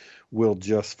it will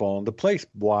just fall into place.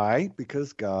 Why?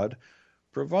 Because God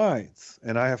provides.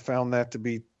 And I have found that to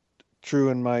be true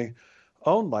in my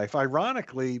own life.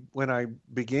 Ironically, when I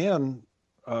began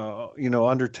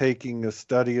undertaking a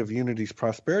study of Unity's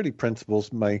prosperity principles,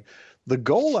 the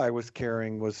goal I was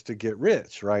carrying was to get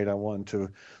rich, right? I wanted to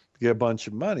get a bunch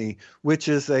of money, which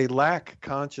is a lack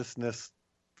consciousness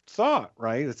thought,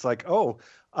 right? It's like, oh,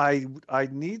 I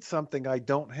need something I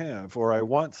don't have, or I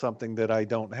want something that I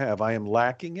don't have. I am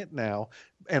lacking it now,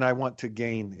 and I want to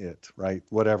gain it, right?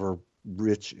 Whatever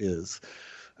rich is.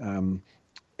 And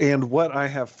what I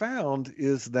have found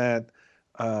is that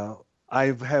I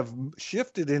have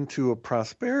shifted into a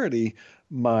prosperity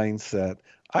mindset.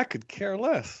 I could care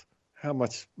less how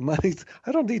much money.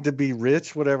 I don't need to be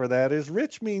rich, whatever that is.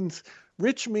 Rich means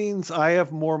I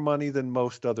have more money than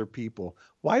most other people.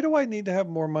 Why do I need to have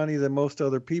more money than most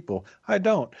other people? I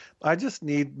don't. I just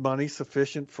need money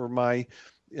sufficient for my,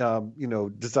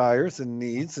 desires and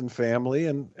needs and family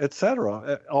and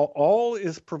etc. All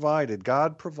is provided.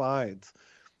 God provides,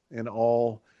 and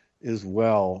all is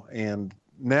well. And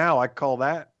now I call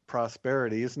that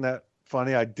prosperity. Isn't that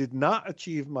funny? I did not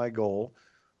achieve my goal,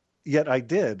 yet I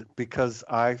did, because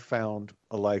I found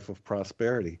a life of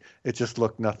prosperity. It just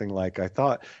looked nothing like I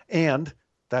thought. And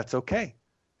that's okay.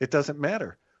 It doesn't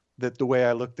matter that the way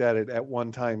I looked at it at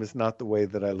one time is not the way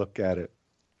that I look at it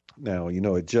now.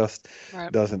 It just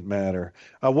doesn't matter.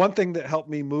 One thing that helped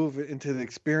me move into the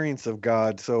experience of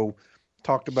God, so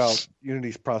talked about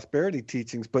Unity's prosperity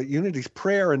teachings, but Unity's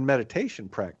prayer and meditation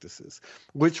practices,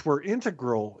 which were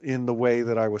integral in the way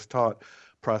that I was taught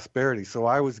prosperity. So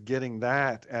I was getting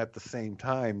that at the same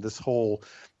time, this whole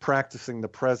practicing the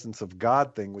presence of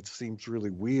God thing, which seems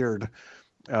really weird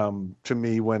to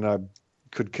me when I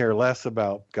could care less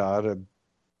about God.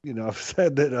 I've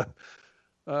said that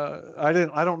I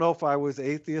don't know if I was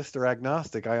atheist or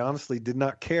agnostic. I honestly did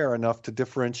not care enough to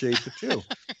differentiate the two.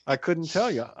 I couldn't tell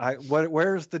you.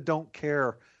 Where's the don't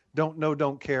care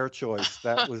choice?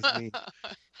 That was me.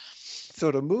 So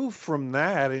to move from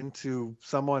that into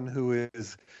someone who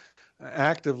is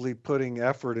actively putting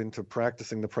effort into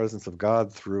practicing the presence of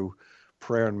God through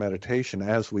prayer and meditation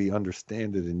as we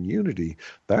understand it in unity,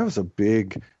 that was a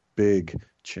big, big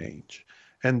change.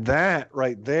 And that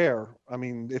right there, I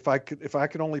mean, if I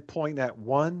could only point at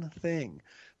one thing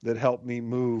that helped me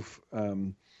move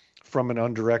from an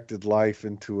undirected life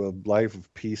into a life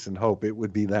of peace and hope, it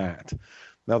would be that.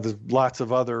 Now, there's lots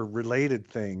of other related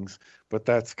things, but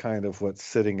that's kind of what's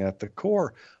sitting at the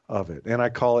core of it. And I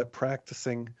call it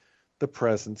practicing the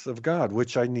presence of God,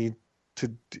 which I need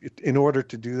to, in order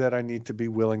to do that, I need to be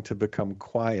willing to become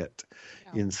quiet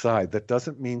inside. That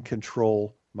doesn't mean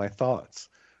control my thoughts,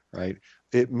 right?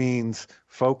 It means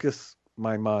focus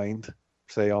my mind,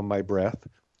 say, on my breath,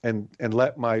 and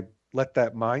let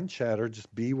that mind chatter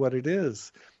just be what it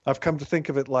is. I've come to think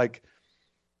of it like,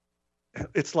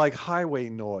 it's like highway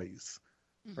noise,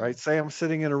 right? Say I'm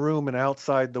sitting in a room and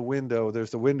outside the window,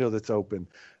 there's a window that's open.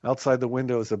 Outside the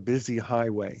window is a busy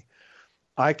highway.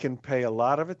 I can pay a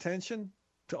lot of attention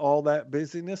to all that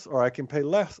busyness, or I can pay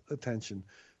less attention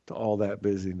to all that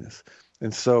busyness.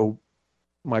 And so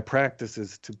my practice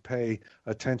is to pay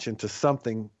attention to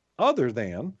something other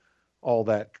than all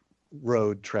that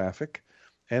road traffic.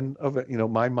 And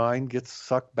my mind gets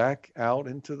sucked back out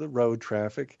into the road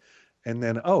traffic. And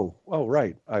then,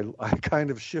 right, I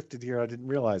kind of shifted here. I didn't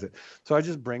realize it. So I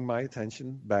just bring my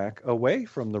attention back away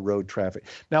from the road traffic.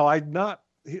 Now,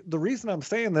 the reason I'm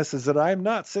saying this is that I'm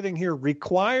not sitting here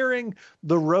requiring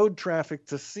the road traffic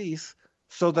to cease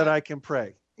so that I can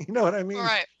pray. You know what I mean?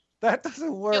 Right. That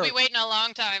doesn't work. You'll be waiting a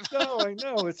long time. No, I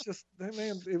know. It's just,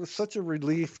 man, it was such a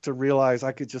relief to realize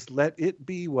I could just let it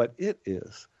be what it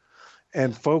is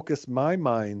and focus my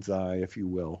mind's eye, if you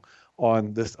will,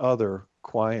 on this other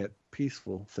quiet,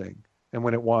 peaceful thing. And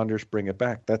when it wanders, bring it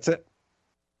back. That's it.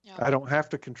 Yeah. I don't have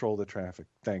to control the traffic.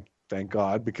 Thank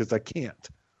God, because I can't.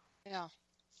 Yeah.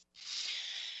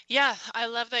 Yeah, I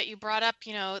love that you brought up,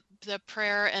 the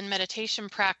prayer and meditation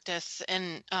practice.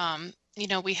 And,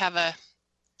 we have a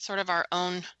sort of our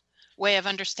own way of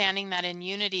understanding that in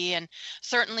unity. And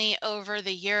certainly over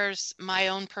the years, my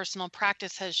own personal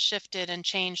practice has shifted and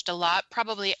changed a lot.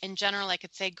 Probably in general, I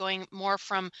could say going more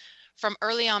from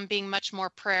early on being much more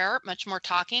prayer, much more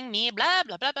talking, me, blah,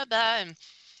 blah, blah, blah, blah, and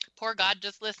poor God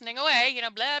just listening away,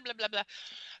 blah, blah, blah, blah,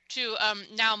 to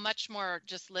now much more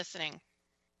just listening.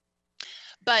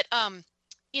 But,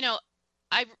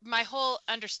 my whole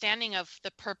understanding of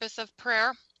the purpose of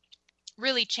prayer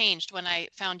really changed when I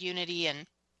found unity and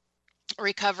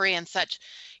recovery and such.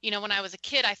 When I was a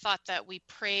kid, I thought that we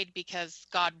prayed because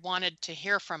God wanted to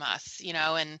hear from us,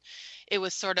 and it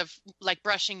was sort of like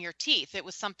brushing your teeth. It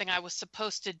was something I was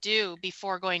supposed to do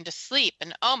before going to sleep.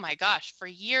 And oh my gosh, for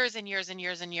years and years and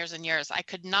years and years and years, I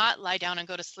could not lie down and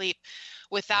go to sleep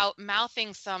without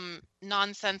mouthing some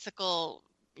nonsensical,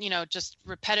 just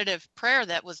repetitive prayer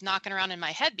that was knocking around in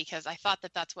my head because I thought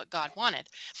that that's what God wanted.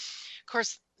 Of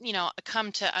course, I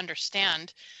come to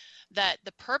understand that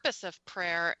the purpose of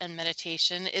prayer and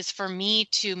meditation is for me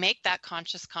to make that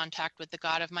conscious contact with the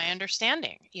God of my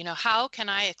understanding. How can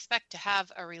I expect to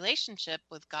have a relationship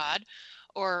with God,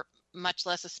 or much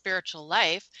less a spiritual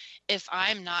life, if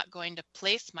I'm not going to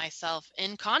place myself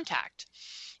in contact,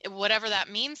 whatever that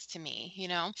means to me,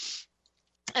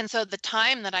 And so the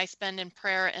time that I spend in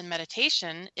prayer and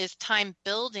meditation is time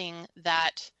building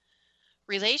that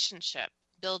relationship,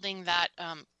 building that,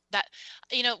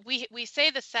 we say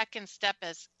the second step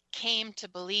is came to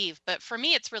believe, but for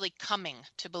me, it's really coming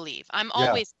to believe. I'm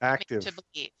always active to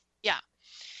believe. Yeah.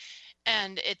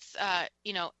 And it's,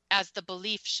 as the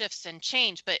belief shifts and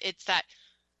change, but it's that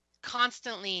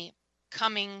constantly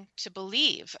coming to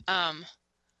believe,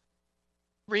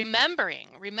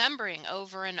 remembering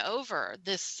over and over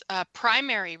this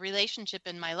primary relationship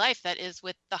in my life that is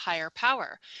with the higher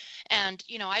power. And,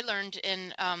 I learned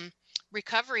in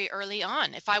recovery early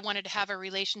on, if I wanted to have a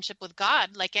relationship with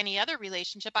God, like any other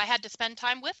relationship, I had to spend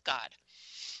time with God.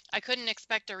 I couldn't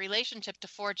expect a relationship to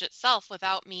forge itself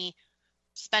without me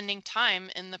spending time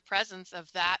in the presence of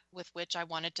that with which I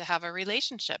wanted to have a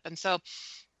relationship. And so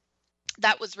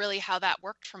that was really how that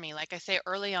worked for me. Like I say,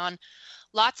 early on,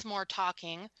 lots more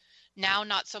talking. Now,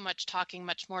 not so much talking,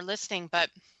 much more listening, but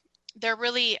they're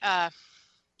really,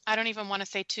 I don't even want to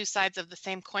say two sides of the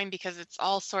same coin, because it's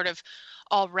all sort of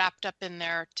all wrapped up in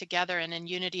there together. And in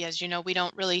unity, as you know, we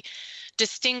don't really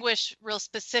distinguish real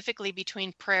specifically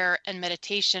between prayer and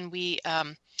meditation. We,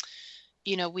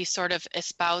 we sort of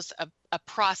espouse a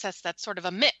process that's sort of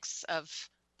a mix of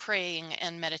praying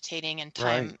and meditating and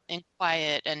time in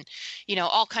quiet and,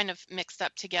 all kind of mixed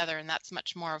up together. And that's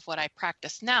much more of what I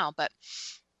practice now. But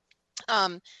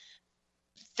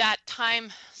that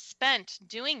time spent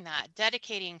doing that,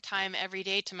 dedicating time every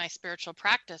day to my spiritual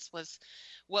practice was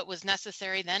what was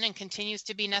necessary then and continues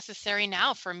to be necessary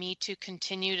now for me to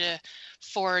continue to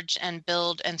forge and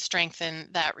build and strengthen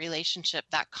that relationship,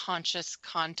 that conscious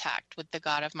contact with the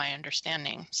God of my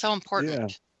understanding. So important. Yeah.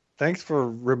 Thanks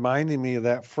for reminding me of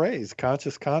that phrase,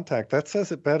 conscious contact. That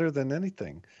says it better than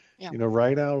anything. Yeah.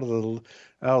 Right out of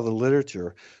the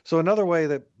literature. So another way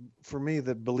that, for me,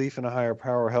 that belief in a higher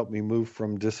power helped me move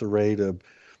from disarray to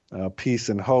peace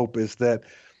and hope is that.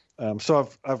 So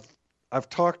I've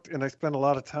talked and I spent a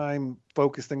lot of time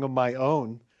focusing on my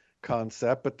own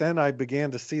concept, but then I began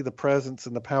to see the presence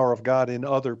and the power of God in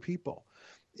other people,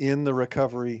 in the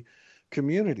recovery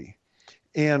community,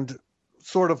 and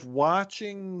sort of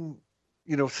watching,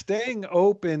 staying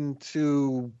open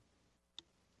to,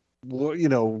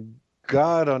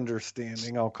 God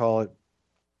understanding, I'll call it,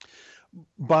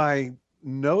 by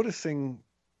noticing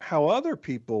how other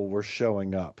people were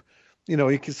showing up.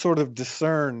 You could sort of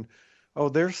discern, oh,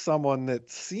 there's someone that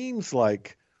seems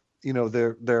like,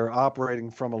 they're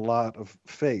operating from a lot of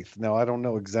faith. Now, I don't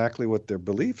know exactly what their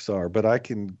beliefs are, but I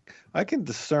can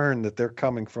discern that they're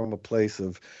coming from a place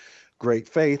of great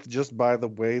faith just by the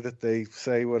way that they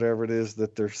say whatever it is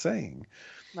that they're saying.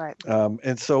 Right.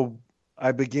 And so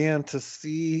I began to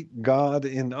see God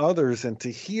in others and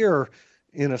to hear,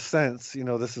 in a sense,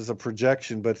 this is a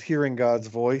projection, but hearing God's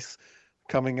voice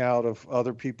coming out of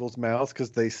other people's mouths because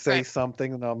they say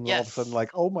something and I'm all of a sudden like,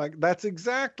 oh my, that's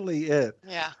exactly it.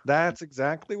 Yeah. That's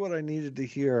exactly what I needed to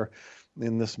hear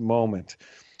in this moment.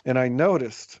 And I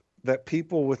noticed that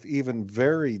people with even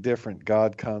very different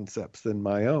God concepts than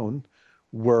my own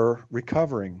were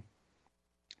recovering,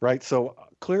 right? So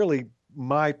clearly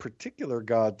my particular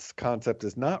God's concept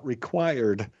is not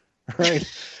required, right?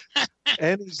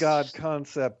 Any God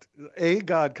concept, a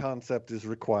God concept is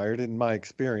required in my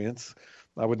experience.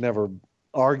 I would never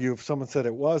argue if someone said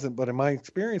it wasn't, but in my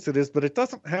experience it is, but it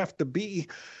doesn't have to be,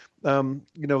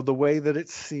 the way that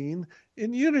it's seen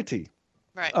in unity.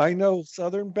 Right. I know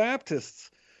Southern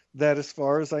Baptists that, as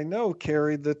far as I know,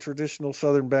 carry the traditional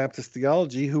Southern Baptist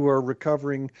theology who are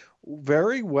recovering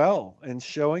very well and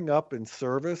showing up in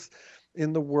service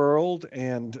in the world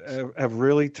and have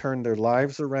really turned their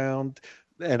lives around,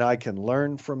 and I can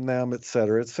learn from them, et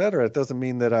cetera, et cetera. It doesn't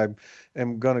mean that I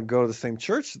am going to go to the same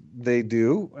church they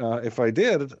do. If I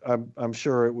did, I'm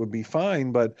sure it would be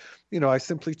fine, but I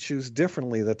simply choose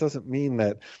differently. That doesn't mean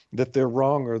that they're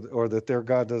wrong or that their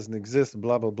God doesn't exist,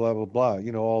 blah, blah, blah, blah, blah,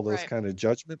 all those kind of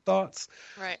judgment thoughts.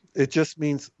 Right. It just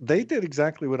means they did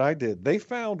exactly what I did. They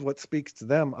found what speaks to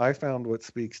them. I found what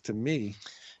speaks to me.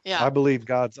 Yeah. I believe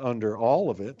God's under all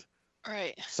of it.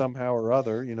 Right. Somehow or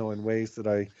other, in ways that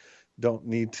I don't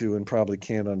need to and probably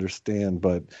can't understand,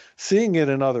 but seeing it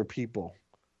in other people.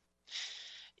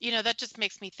 That just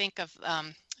makes me think of,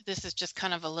 this is just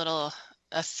kind of a little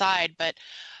aside, but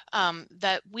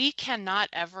that we cannot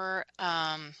ever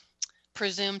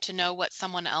presume to know what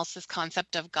someone else's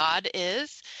concept of God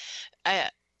is. I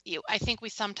think we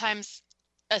sometimes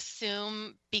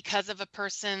assume because of a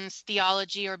person's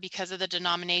theology or because of the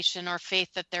denomination or faith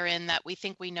that they're in that we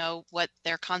think we know what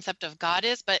their concept of God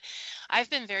is. But I've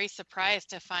been very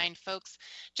surprised to find folks,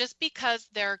 just because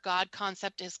their God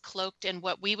concept is cloaked in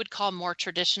what we would call more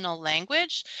traditional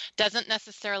language, doesn't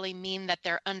necessarily mean that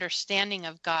their understanding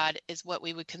of God is what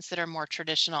we would consider more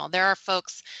traditional. There are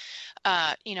folks,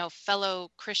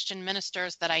 fellow Christian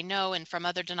ministers that I know and from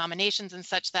other denominations and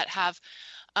such that have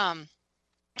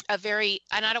a very,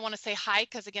 and I don't want to say high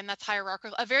because again that's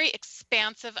hierarchical, a very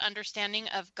expansive understanding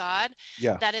of God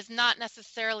that is not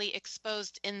necessarily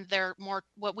exposed in their more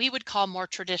what we would call more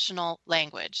traditional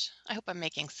language. I hope I'm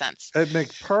making sense. It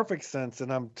makes perfect sense, and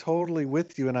I'm totally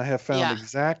with you, and I have found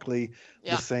exactly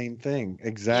the same thing.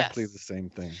 The same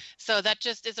thing. So that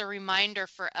just is a reminder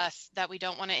for us that we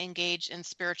don't want to engage in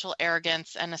spiritual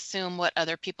arrogance and assume what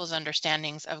other people's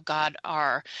understandings of God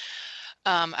are.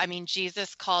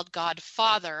 Jesus called God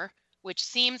Father, which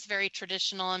seems very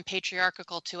traditional and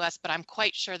patriarchal to us, but I'm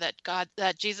quite sure that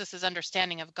Jesus's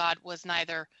understanding of God was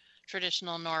neither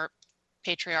traditional nor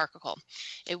patriarchal.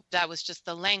 That was just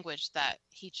the language that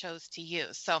he chose to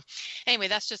use. So anyway,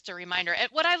 that's just a reminder. And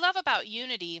what I love about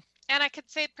unity, and I could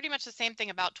say pretty much the same thing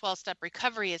about 12-step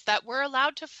recovery, is that we're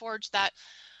allowed to forge that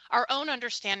our own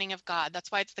understanding of God.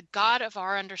 That's why it's the God of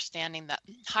our understanding, that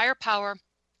higher power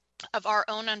of our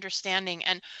own understanding.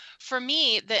 And for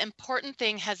me, the important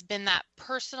thing has been that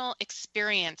personal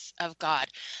experience of God.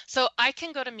 So I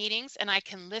can go to meetings and I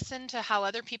can listen to how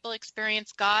other people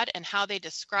experience God and how they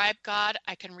describe God.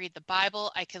 I can read the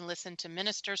Bible. I can listen to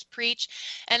ministers preach.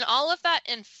 And all of that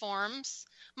informs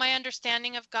my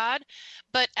understanding of God.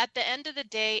 But at the end of the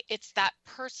day, it's that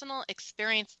personal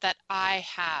experience that I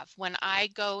have when I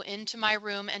go into my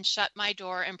room and shut my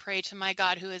door and pray to my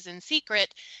God who is in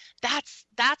secret.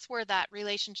 That's where that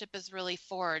relationship is really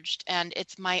forged, and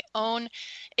it's my own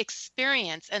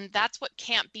experience, and that's what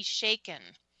can't be shaken.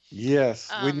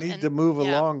 Yes, we need to move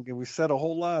Yeah. along. And we said a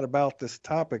whole lot about this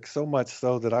topic, so much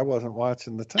so that I wasn't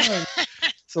watching the time.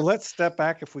 So let's step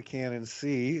back if we can and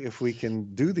see if we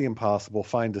can do the impossible,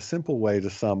 find a simple way to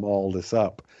sum all this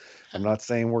up. I'm not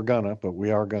saying we're gonna, but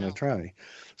we are gonna try.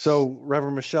 So,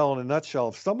 Reverend Michelle, in a nutshell,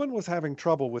 if someone was having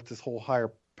trouble with this whole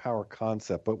higher power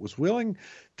concept, but was willing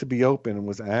to be open and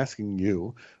was asking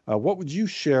you, what would you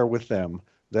share with them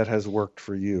that has worked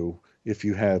for you if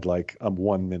you had like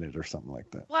 1 minute or something like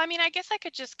that? Well, I mean, I guess I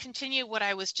could just continue what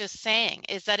I was just saying,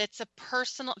 is that it's a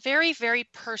personal, very, very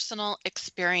personal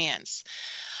experience.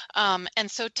 And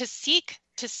so to seek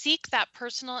that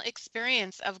personal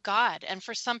experience of God. And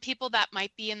for some people, that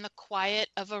might be in the quiet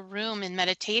of a room in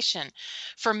meditation.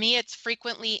 For me, it's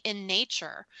frequently in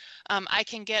nature. I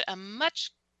can get a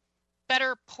much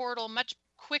better portal, much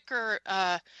quicker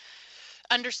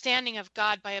understanding of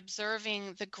God by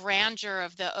observing the grandeur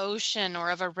of the ocean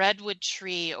or of a redwood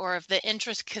tree or of the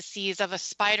intricacies of a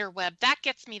spider web. That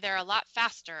gets me there a lot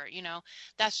faster.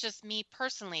 That's just me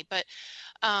personally. But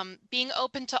being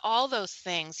open to all those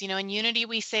things, in Unity,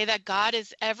 we say that God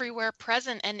is everywhere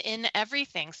present and in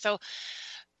everything. So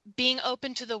being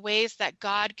open to the ways that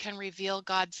God can reveal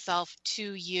God's self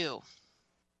to you.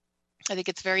 I think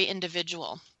it's very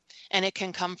individual, and it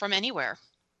can come from anywhere.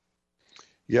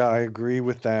 Yeah, I agree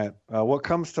with that. What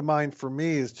comes to mind for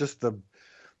me is just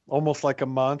almost like a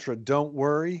mantra: don't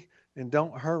worry and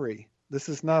don't hurry. This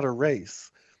is not a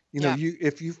race.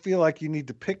 If you feel like you need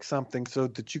to pick something so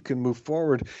that you can move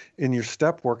forward in your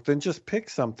step work, then just pick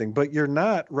something, but you're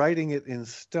not writing it in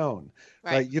stone,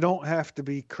 right? You don't have to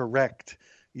be correct.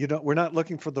 We're not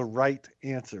looking for the right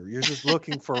answer. You're just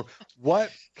looking for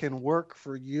what can work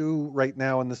for you right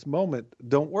now in this moment.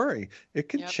 Don't worry, it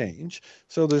can change.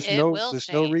 So there's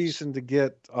no reason to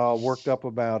get worked up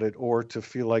about it or to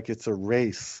feel like it's a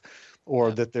race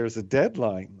or that there's a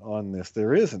deadline on this.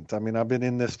 There isn't. I mean, I've been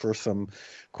in this for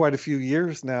quite a few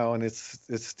years now, and it's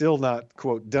still not,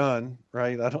 quote, done,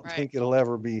 right? I don't think it'll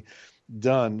ever be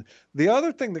done. The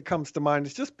other thing that comes to mind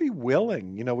is just be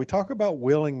willing. We talk about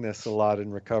willingness a lot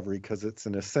in recovery because it's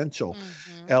an essential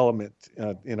element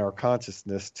in our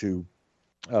consciousness to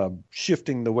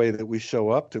shifting the way that we show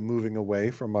up, to moving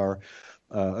away from our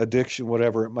addiction,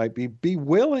 whatever it might be. Be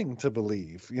willing to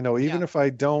believe. Even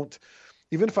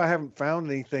if I haven't found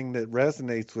anything that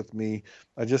resonates with me,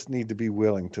 I just need to be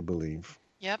willing to believe.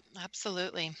 Yep,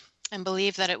 absolutely. And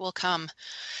believe that it will come.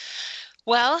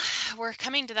 Well, we're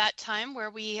coming to that time where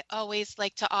we always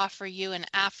like to offer you an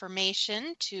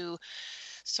affirmation to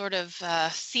sort of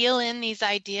seal in these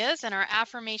ideas. And our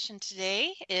affirmation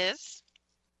today is,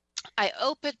 I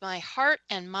open my heart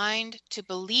and mind to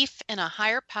belief in a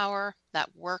higher power that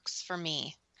works for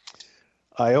me.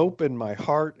 I open my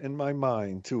heart and my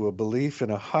mind to a belief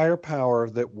in a higher power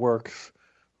that works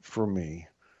for me.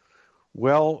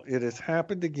 Well, it has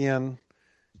happened again.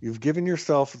 You've given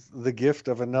yourself the gift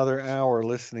of another hour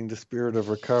listening to Spirit of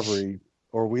Recovery,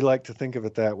 or we like to think of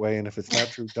it that way. And if it's not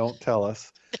true, don't tell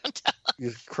us. Don't tell us.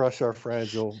 You crush our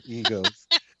fragile egos.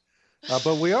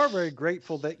 But we are very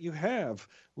grateful that you have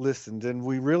listened. And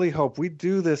we really hope we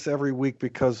do this every week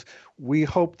because we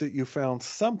hope that you found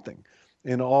something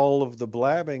in all of the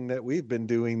blabbing that we've been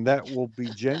doing that will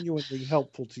be genuinely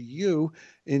helpful to you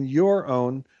in your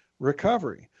own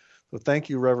recovery. So thank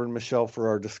you, Reverend Michelle, for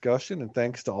our discussion, and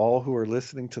thanks to all who are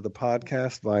listening to the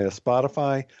podcast via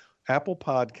Spotify, Apple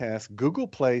Podcasts, Google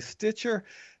Play, Stitcher,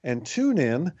 and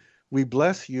TuneIn. We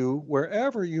bless you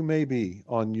wherever you may be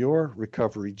on your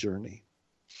recovery journey.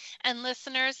 And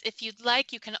listeners, if you'd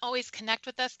like, you can always connect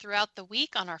with us throughout the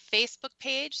week on our Facebook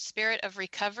page, Spirit of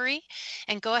Recovery,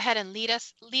 and go ahead and leave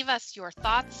us your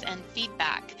thoughts and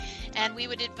feedback. And we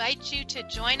would invite you to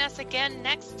join us again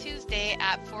next Tuesday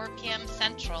at 4 p.m.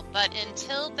 Central. But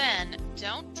until then,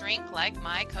 don't drink like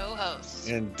my co-host.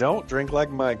 And don't drink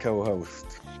like my co-host.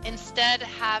 Instead,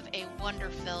 have a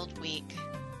wonder-filled week.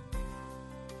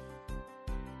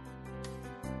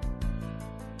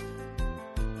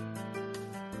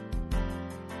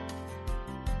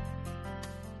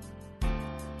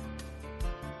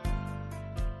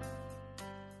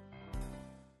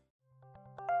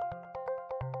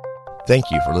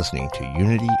 Thank you for listening to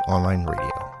Unity Online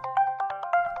Radio,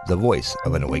 the voice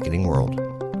of an awakening world.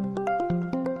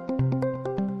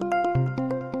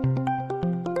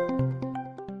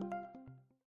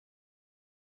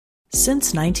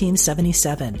 Since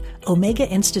 1977, Omega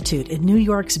Institute in New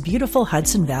York's beautiful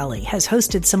Hudson Valley has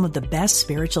hosted some of the best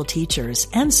spiritual teachers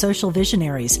and social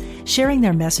visionaries sharing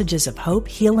their messages of hope,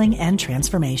 healing, and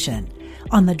transformation.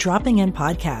 On the Dropping In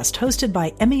podcast, hosted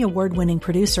by Emmy Award-winning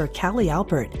producer Callie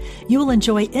Alpert, you will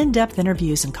enjoy in-depth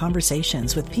interviews and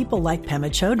conversations with people like Pema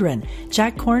Chodron,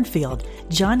 Jack Kornfield,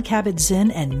 Jon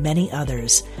Kabat-Zinn, and many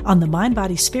others on the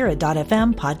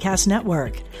MindBodySpirit.fm podcast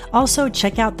network. Also,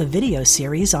 check out the video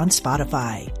series on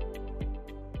Spotify.